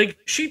 Like,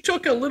 she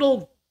took a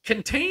little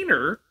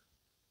container,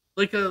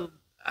 like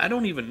I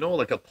don't even know,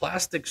 like a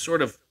plastic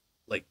sort of,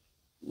 like,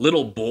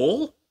 little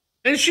bowl,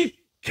 and she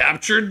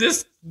captured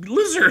this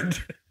lizard.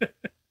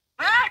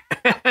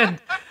 And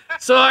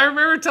so I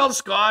remember telling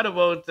Scott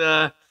about,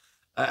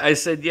 I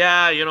said,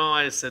 "Yeah,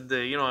 I said,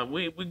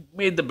 we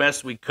made the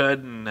best we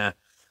could." And I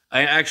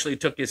actually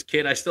took his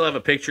kid. I still have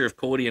a picture of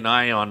Cody and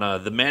I on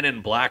the Men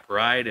in Black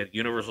ride at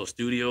Universal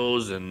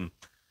Studios. And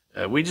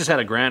we just had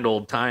a grand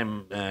old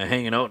time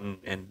hanging out.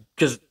 And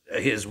because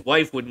his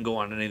wife wouldn't go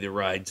on any of the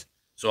rides,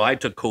 so I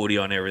took Cody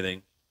on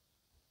everything.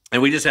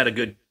 And we just had a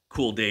good,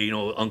 cool day,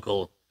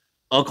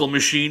 Uncle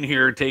Machine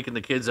here taking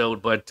the kids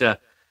out. But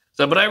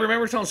I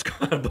remember telling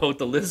Scott about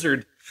the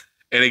lizard,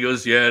 and he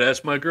goes, "Yeah,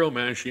 that's my girl,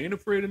 man. She ain't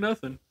afraid of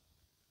nothing."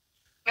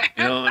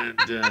 So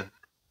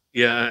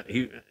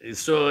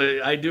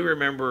I do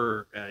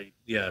remember,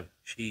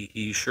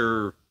 he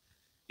sure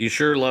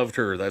loved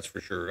her, that's for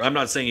sure. I'm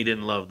not saying he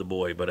didn't love the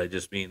boy, but I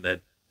just mean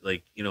that,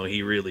 like,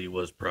 he really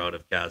was proud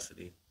of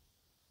Cassidy.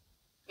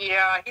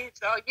 Yeah,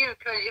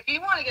 if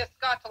you want to get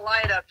Scott to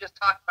light up, just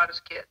talk about his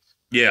kids.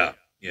 Yeah.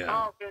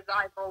 Oh, his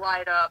eyes will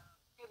light up.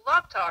 He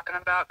loved talking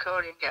about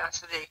Cody and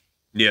Cassidy.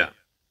 Yeah.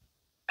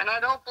 And I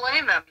don't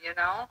blame him,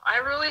 I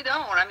really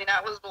don't. I mean,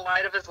 that was the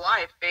light of his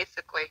life,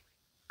 basically. It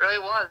really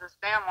was, his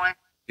family.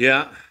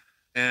 Yeah.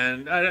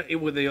 And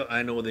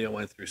I know they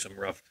went through some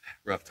rough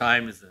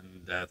times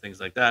and things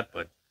like that,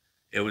 but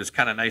it was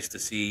kind of nice to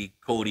see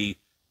Cody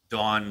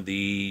don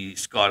the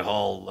Scott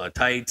Hall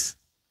tights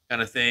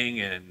kind of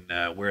thing,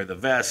 and wear the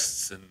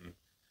vests, and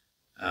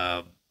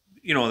that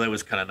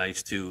was kind of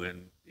nice too.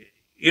 And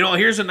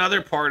here's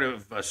another part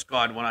of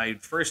Scott. When I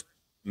first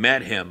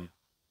met him,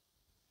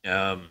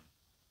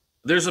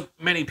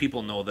 many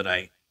people know that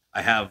I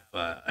have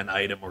an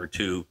item or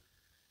two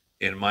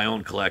in my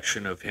own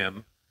collection of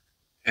him,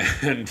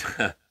 and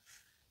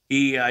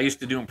I used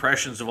to do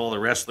impressions of all the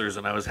wrestlers,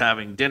 and I was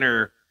having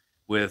dinner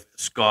with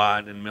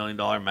Scott and Million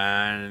Dollar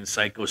Man and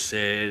Psycho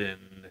Sid,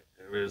 and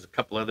there was a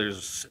couple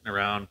others sitting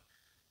around.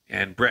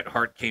 And Bret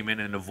Hart came in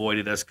and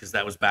avoided us because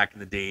that was back in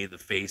the day. The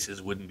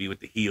faces wouldn't be with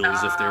the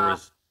heels if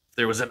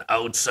there was an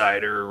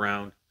outsider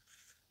around,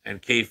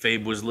 and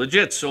kayfabe was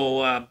legit.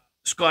 So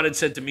Scott had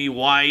said to me,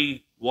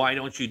 "Why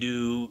don't you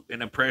do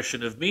an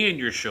impression of me in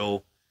your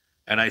show?"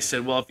 And I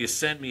said, "Well, if you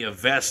send me a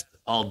vest,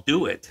 I'll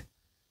do it."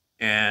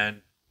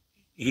 And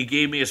he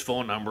gave me his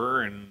phone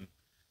number and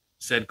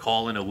said,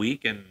 "Call in a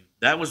week." And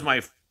that was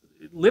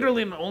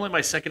literally only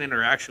my second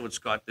interaction with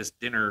Scott this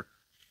dinner.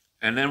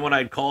 And then when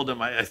I called him,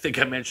 I think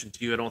I mentioned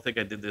to you, I don't think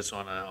I did this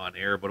on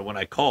air, but when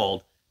I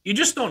called, you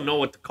just don't know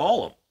what to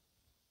call him.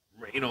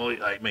 You know,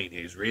 I mean,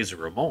 he's Razor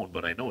Ramon,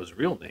 but I know his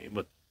real name.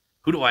 But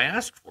who do I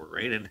ask for,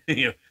 right? And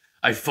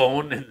I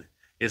phone, and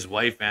his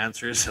wife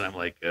answers, and I'm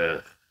like,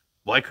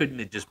 why couldn't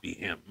it just be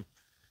him?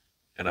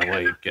 And I'm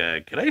like,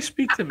 can I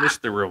speak to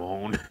Mr.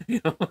 Ramon?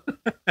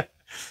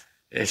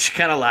 And she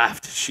kind of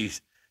laughed.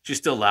 She's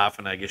still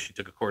laughing. I guess she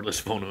took a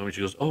cordless phone to him, and she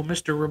goes, "Oh,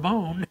 Mr.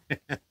 Ramon."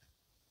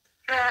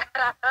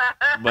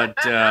 But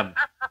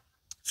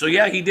so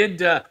yeah, he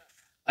did.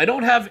 I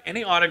don't have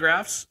any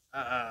autographs.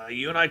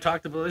 You and I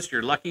talked about this.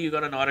 You're lucky you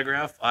got an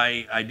autograph.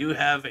 I do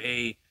have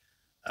a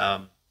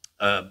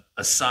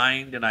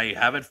signed, and I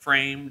have it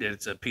framed.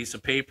 It's a piece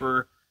of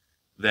paper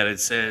that it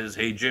says,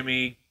 "Hey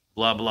Jimmy,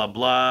 blah blah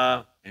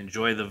blah.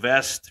 Enjoy the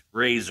vest,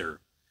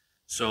 Razor."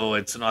 So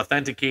it's an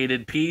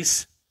authenticated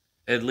piece.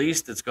 At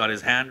least it's got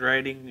his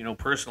handwriting,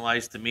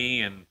 personalized to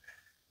me. And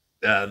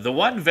the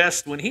one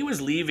vest, when he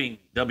was leaving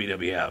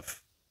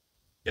WWF,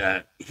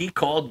 he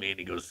called me and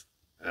he goes,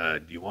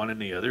 "Do you want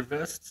any other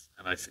vests?"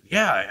 And I said,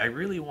 "Yeah, I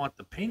really want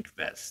the pink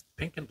vest,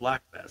 pink and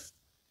black vest."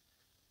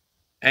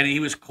 And he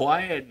was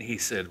quiet and he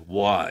said,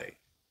 "Why?"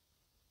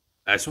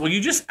 I said, "Well,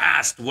 you just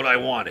asked what I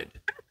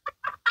wanted."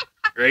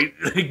 Right?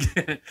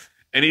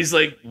 And he's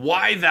like,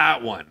 "Why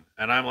that one?"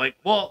 And I'm like,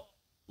 well,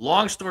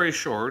 long story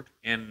short,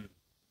 and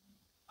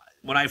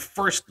when I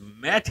first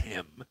met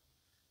him,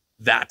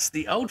 that's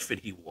the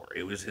outfit he wore.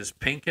 It was his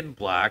pink and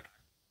black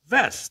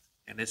vest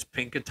and his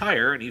pink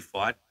attire, and he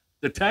fought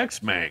the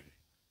Tax-Man.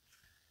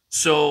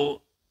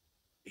 So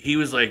he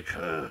was like,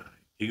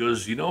 he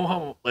goes, "You know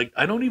how,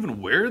 I don't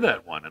even wear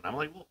that one." And I'm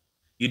like, "Well,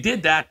 you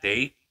did that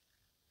day."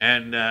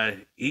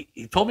 And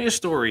he told me a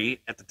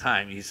story at the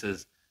time. He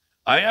says,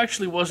 "I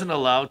actually wasn't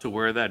allowed to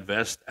wear that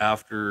vest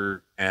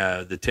after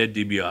the Ted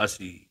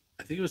DiBiase,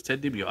 I think it was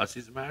Ted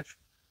DiBiase's match.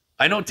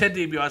 I know Ted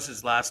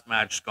DiBiase's last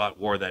match, Scott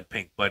wore that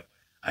pink, but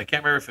I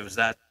can't remember if it was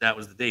that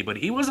was the day. But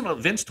he wasn't.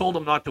 Vince told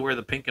him not to wear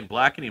the pink and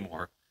black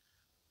anymore.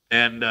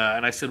 And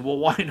I said, "Well,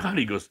 why not?"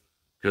 He goes,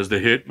 "Because the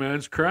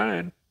Hitman's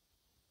crying,"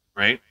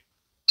 right?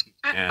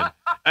 And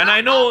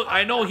I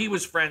know he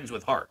was friends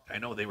with Hart. I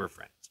know they were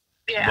friends.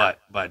 Yeah.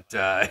 But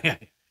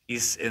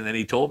and then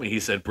he told me, he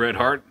said, "Bret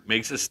Hart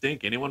makes a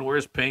stink. Anyone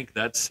wears pink,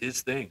 that's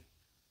his thing."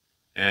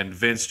 And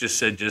Vince just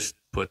said, "Just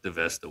put the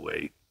vest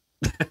away."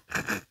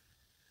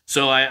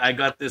 So I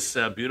got this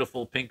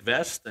beautiful pink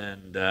vest,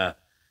 and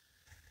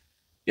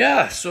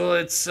yeah, so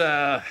it's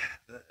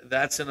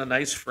that's in a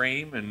nice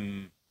frame.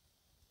 And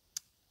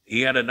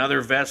he had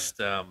another vest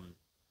that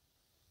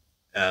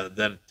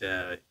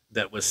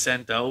was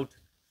sent out,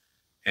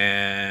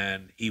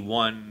 and he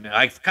won.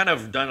 I've kind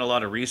of done a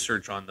lot of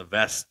research on the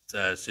vest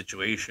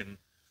situation,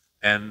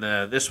 and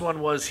this one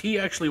was, he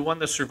actually won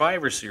the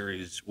Survivor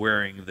Series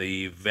wearing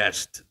the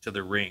vest to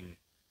the ring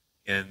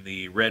in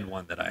the red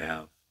one that I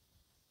have.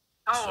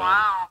 Oh,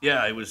 wow.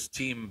 Yeah, it was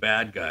Team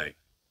Bad Guy.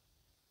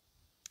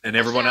 And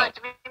everyone else.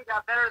 To me, it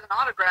got better than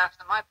autographs,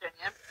 in my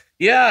opinion.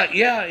 Yeah,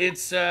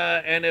 it's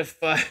and if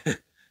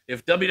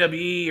if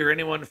WWE or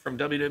anyone from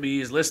WWE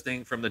is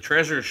listening from the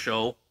Treasure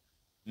Show,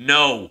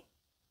 no.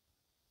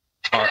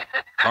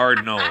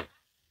 Hard no.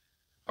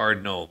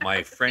 Hard no.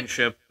 My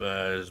friendship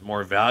is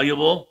more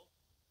valuable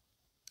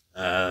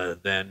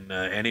than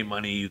any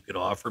money you could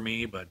offer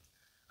me. But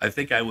I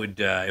think I would,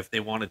 if they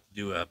wanted to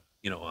do a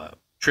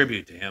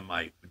tribute to him,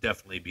 I would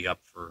definitely be up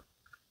for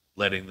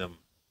letting them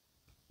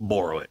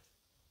borrow it.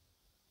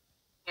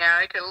 Yeah,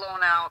 I could loan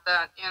out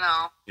that,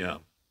 Yeah.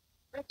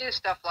 They do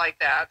stuff like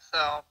that,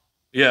 so.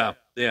 Yeah,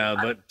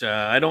 but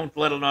I don't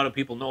let a lot of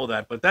people know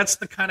that. But that's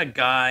the kind of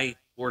guy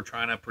we're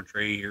trying to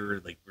portray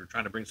here. Like, we're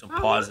trying to bring some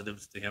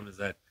positives to him. Is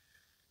that,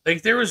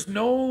 like, there was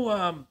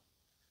no,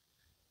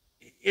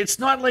 it's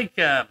not like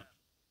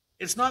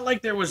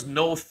there was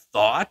no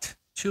thought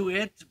to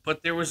it,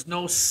 but there was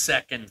no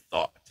second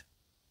thought.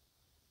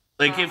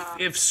 Like,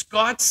 if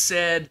Scott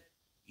said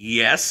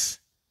yes,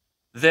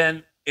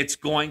 then it's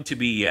going to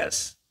be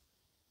yes,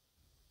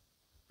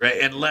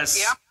 right?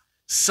 Unless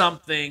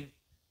something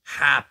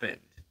happened.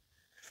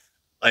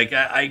 Like,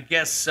 I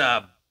guess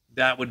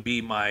that would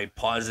be my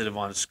positive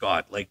on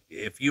Scott. Like,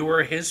 if you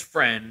were his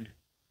friend,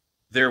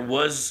 there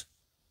wasn't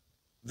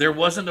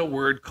a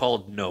word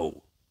called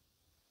no.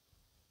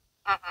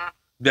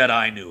 that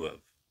I knew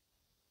of.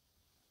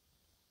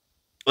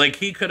 Like,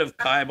 he could have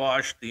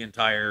kiboshed the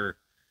entire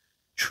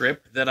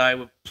trip that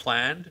I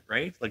planned,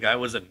 right? Like, I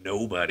was a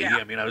nobody. Yeah.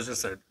 I mean, I was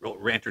just a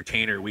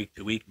entertainer week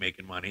to week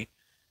making money.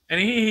 And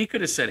he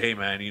could have said, hey,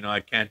 man, you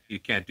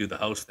can't do the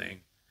house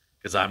thing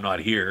because I'm not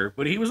here.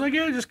 But he was like,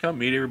 yeah, just come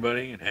meet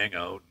everybody and hang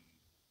out and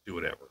do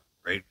whatever,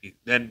 right?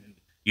 Then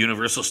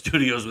Universal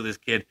Studios with his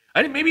kid.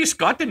 Maybe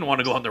Scott didn't want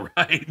to go on the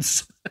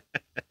rides.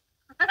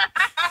 You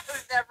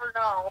never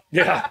know.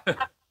 Yeah.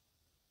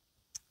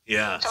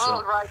 Yeah.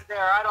 Total right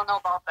there. I don't know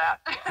about that.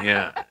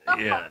 Yeah.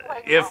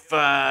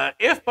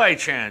 If by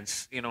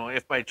chance,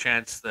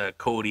 the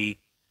Cody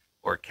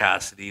or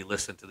Cassidy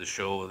listen to the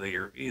show,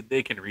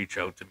 they can reach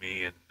out to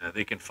me, and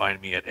they can find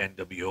me at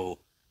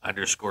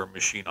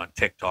nwo_machine on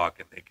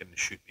TikTok, and they can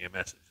shoot me a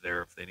message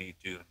there if they need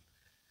to, and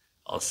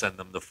I'll send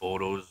them the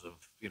photos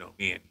of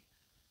me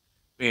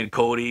and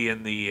Cody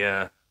and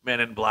the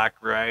Men in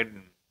Black ride,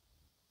 and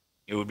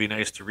it would be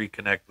nice to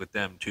reconnect with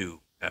them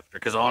too after,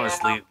 because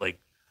honestly,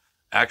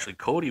 actually,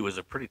 Cody was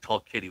a pretty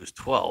tall kid. He was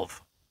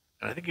 12,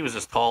 and I think he was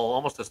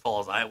almost as tall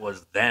as I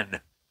was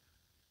then.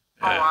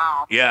 Oh,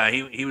 wow. Yeah,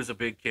 he was a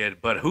big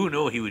kid, but who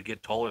knew he would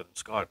get taller than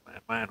Scott,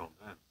 man? Man, oh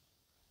man.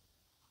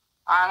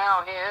 I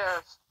know, he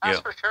is.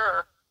 That's for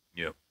sure.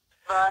 Yep.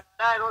 But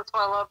that's what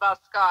I love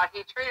about Scott.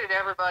 He treated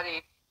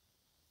everybody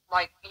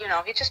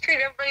he just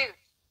treated everybody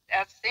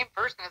as the same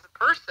person, as a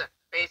person,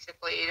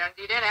 basically.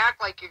 He didn't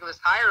act like he was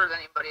higher than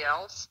anybody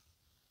else.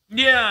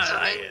 Yeah, So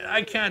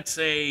I can't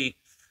say,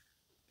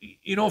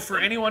 for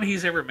anyone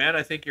he's ever met,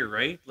 I think you're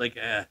right. Like,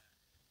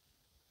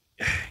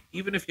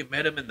 even if you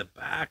met him in the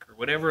back or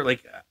whatever,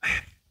 like,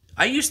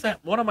 I used to,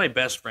 one of my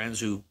best friends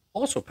who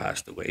also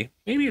passed away,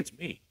 maybe it's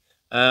me,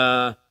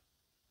 that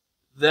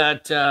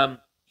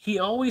he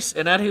always,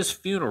 and at his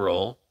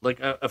funeral, like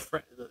a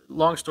friend,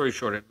 long story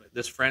short, at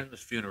this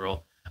friend's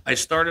funeral, I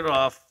started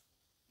off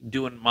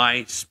doing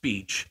my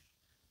speech,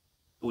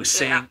 was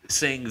saying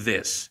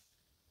this.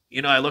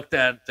 I looked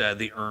at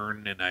the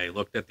urn, and I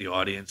looked at the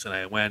audience, and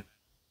I went,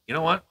 you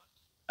know what?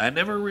 I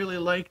never really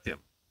liked him.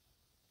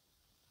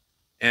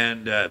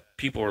 And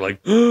people were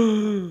like,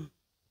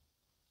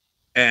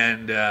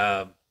 and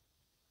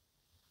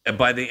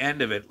by the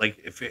end of it, like,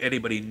 if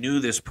anybody knew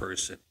this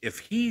person, if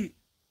he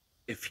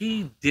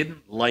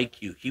didn't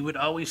like you, he would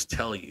always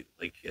tell you,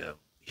 like,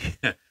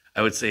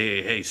 I would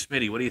say, hey,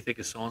 Smitty, what do you think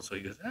of so-and-so?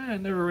 He goes, I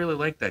never really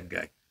liked that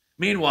guy.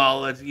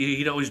 Meanwhile,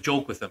 he'd always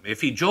joke with him.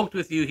 If he joked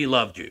with you, he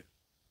loved you.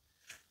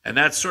 And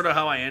that's sort of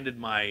how I ended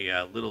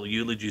my little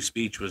eulogy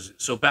speech, was,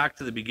 so back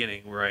to the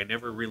beginning where I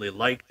never really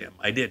liked him.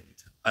 I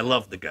didn't. I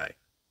loved the guy.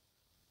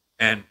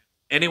 And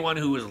anyone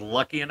who was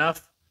lucky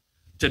enough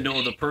to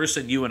know the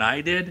person you and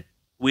I did,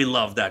 we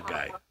love that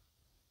guy.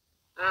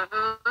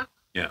 Mm-hmm.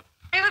 Yeah.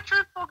 He's a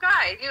truthful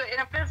guy. In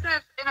a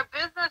business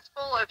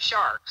full of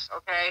sharks,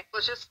 okay?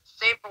 Let's just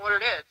say it for what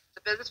it is. It's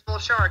a business full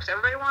of sharks.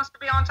 Everybody wants to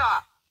be on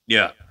top.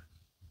 Yeah.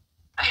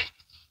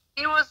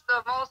 He was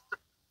the most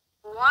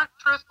blunt,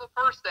 truthful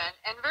person,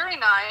 and very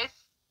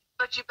nice.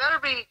 But you better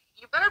be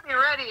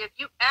ready. If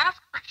you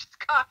ask for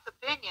Scott's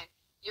opinion,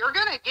 you're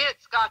gonna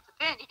get Scott's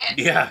opinion.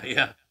 Yeah.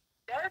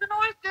 That isn't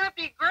always gonna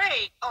be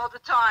great all the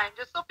time.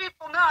 Just so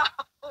people know.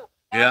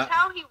 Yeah. That's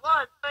how he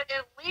was. But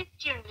at least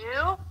you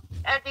knew.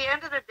 At the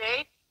end of the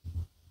day,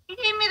 he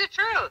gave me the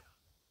truth.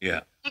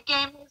 Yeah. He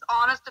gave me his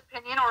honest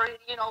opinion, or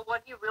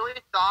what he really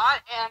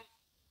thought, and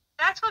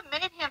that's what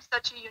made him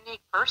such a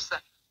unique person.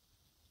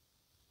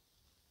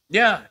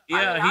 Yeah,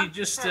 I mean, he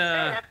just,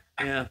 yeah,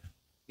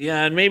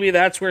 and maybe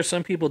that's where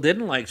some people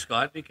didn't like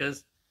Scott,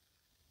 because,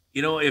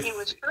 if he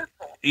was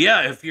truthful.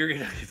 Yeah, if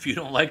you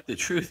don't like the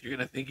truth, you're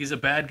gonna think he's a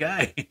bad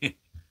guy.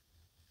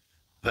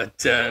 But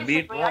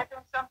Basically, I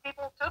think some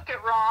people took it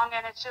wrong,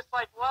 and it's just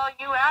like, well,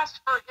 you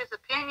asked for his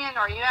opinion,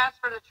 or you asked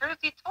for the truth.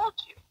 He told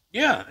you.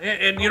 Yeah,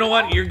 and you know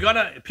what?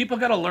 People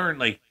gotta learn.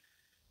 Like,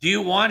 do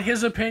you want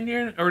his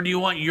opinion, or do you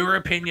want your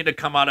opinion to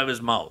come out of his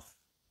mouth?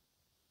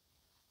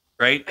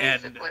 Right?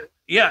 Basically.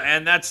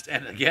 And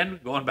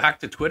again, going back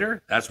to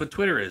Twitter, that's what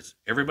Twitter is.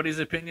 Everybody's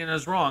opinion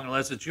is wrong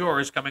unless it's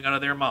yours coming out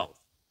of their mouth.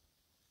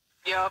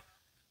 Yep.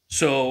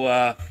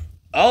 So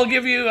I'll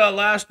give you a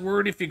last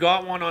word if you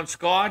got one on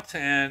Scott,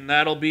 and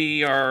that'll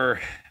be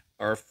our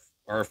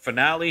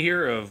finale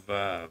here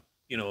of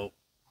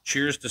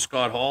cheers to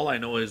Scott Hall. I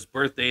know his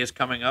birthday is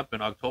coming up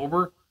in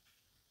October,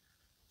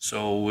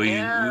 so we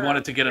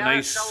wanted to get a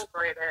nice,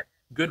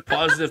 good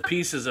positive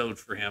pieces out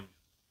for him.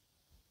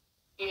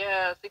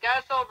 Yes, you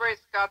gotta celebrate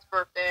Scott's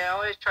birthday. I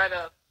always try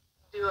to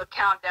do a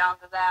countdown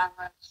to that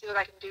and see what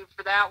I can do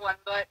for that one.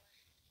 But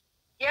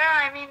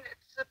yeah, I mean,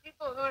 it's the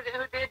people who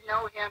did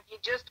know him, he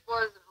just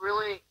was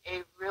really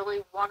a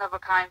really one of a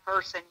kind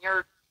person.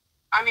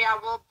 I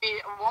won't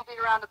beat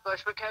around the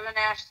bush. What Kevin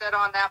Nash said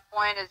on that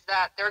point is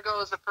that there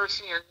goes a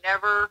person you're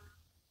never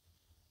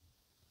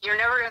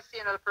gonna see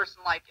another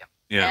person like him.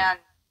 Yeah. And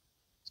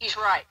he's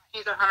right.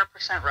 He's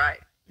 100%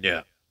 right.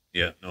 Yeah.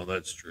 Yeah, no,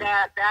 that's true.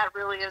 That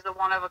really is a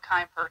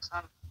one-of-a-kind person.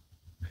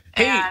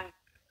 Hey,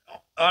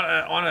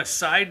 on a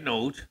side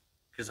note,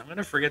 because I'm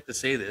gonna forget to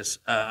say this.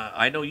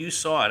 I know you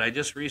saw it. I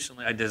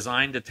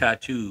designed a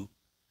tattoo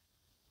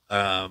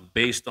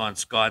based on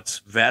Scott's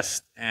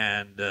vest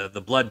and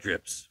the blood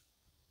drips,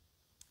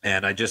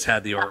 and I just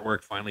had the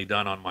artwork finally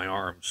done on my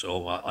arm.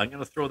 So I'm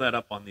gonna throw that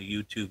up on the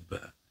YouTube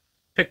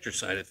picture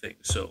side of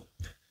things. So.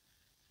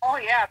 Oh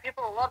yeah,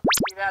 people will love to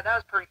see that. That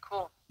was pretty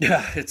cool.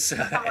 Yeah, it's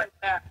I like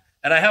that.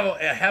 and I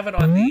have it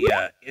on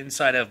the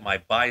inside of my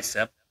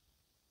bicep,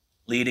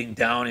 leading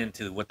down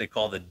into what they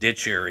call the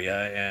ditch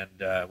area,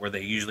 and where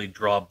they usually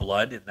draw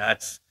blood. And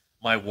that's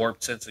my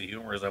warped sense of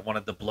humor. Is I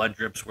wanted the blood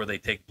drips where they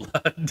take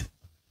blood.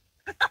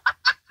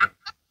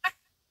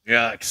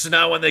 Yeah, so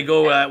now when they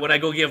go when I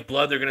go give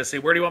blood, they're gonna say,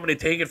 "Where do you want me to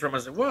take it from?" I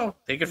said, "Well,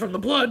 take it from the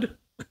blood."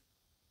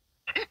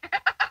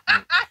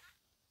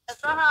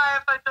 Somehow,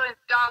 if I feel like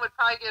Scott would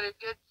probably get a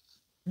good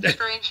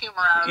strange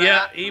humor out of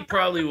Yeah, that. he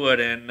probably would,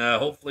 and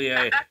hopefully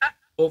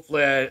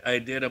I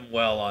did him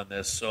well on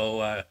this.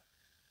 So,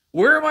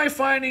 where am I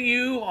finding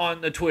you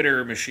on the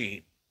Twitter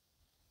machine?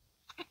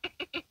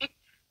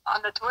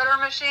 On the Twitter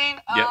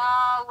machine, Yep.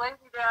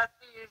 Ladydeath,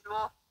 the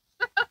usual.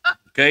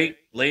 Okay,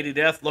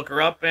 Ladydeath, look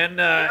her up, and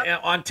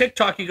on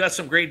TikTok you got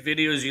some great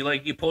videos.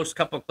 You post a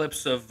couple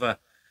clips of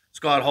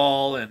Scott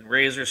Hall and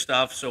Razor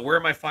stuff. So where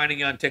am I finding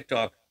you on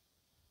TikTok?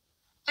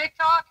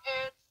 TikTok,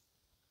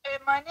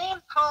 my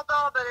name's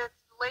Haldol, but it's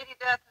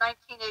Ladydeath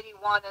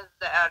 1981 is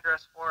the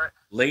address for it.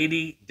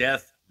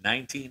 Ladydeath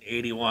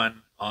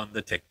 1981 on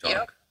the TikTok.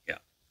 Yep. Yeah.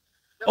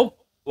 Oh,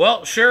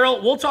 well,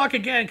 Cheryl, we'll talk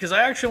again because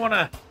I actually want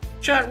to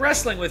chat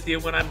wrestling with you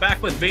when I'm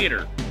back with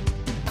Vader.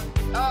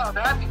 Oh,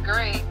 that'd be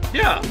great.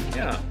 Yeah.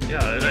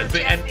 Let's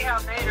see how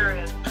Vader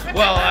is.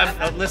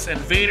 Well, listen,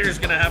 Vader's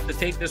going to have to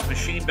take this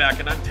machine back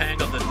and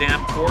untangle the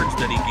damn cords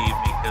that he gave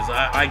me because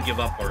I give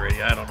up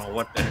already. I don't know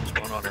what the heck's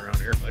going on around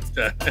here.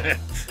 But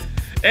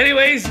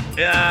anyways,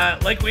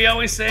 like we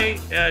always say,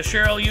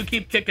 Cheryl, you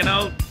keep kicking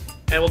out,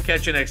 and we'll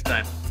catch you next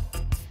time.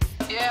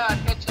 Yeah,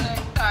 catch you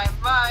next time.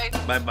 Bye.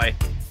 Bye-bye.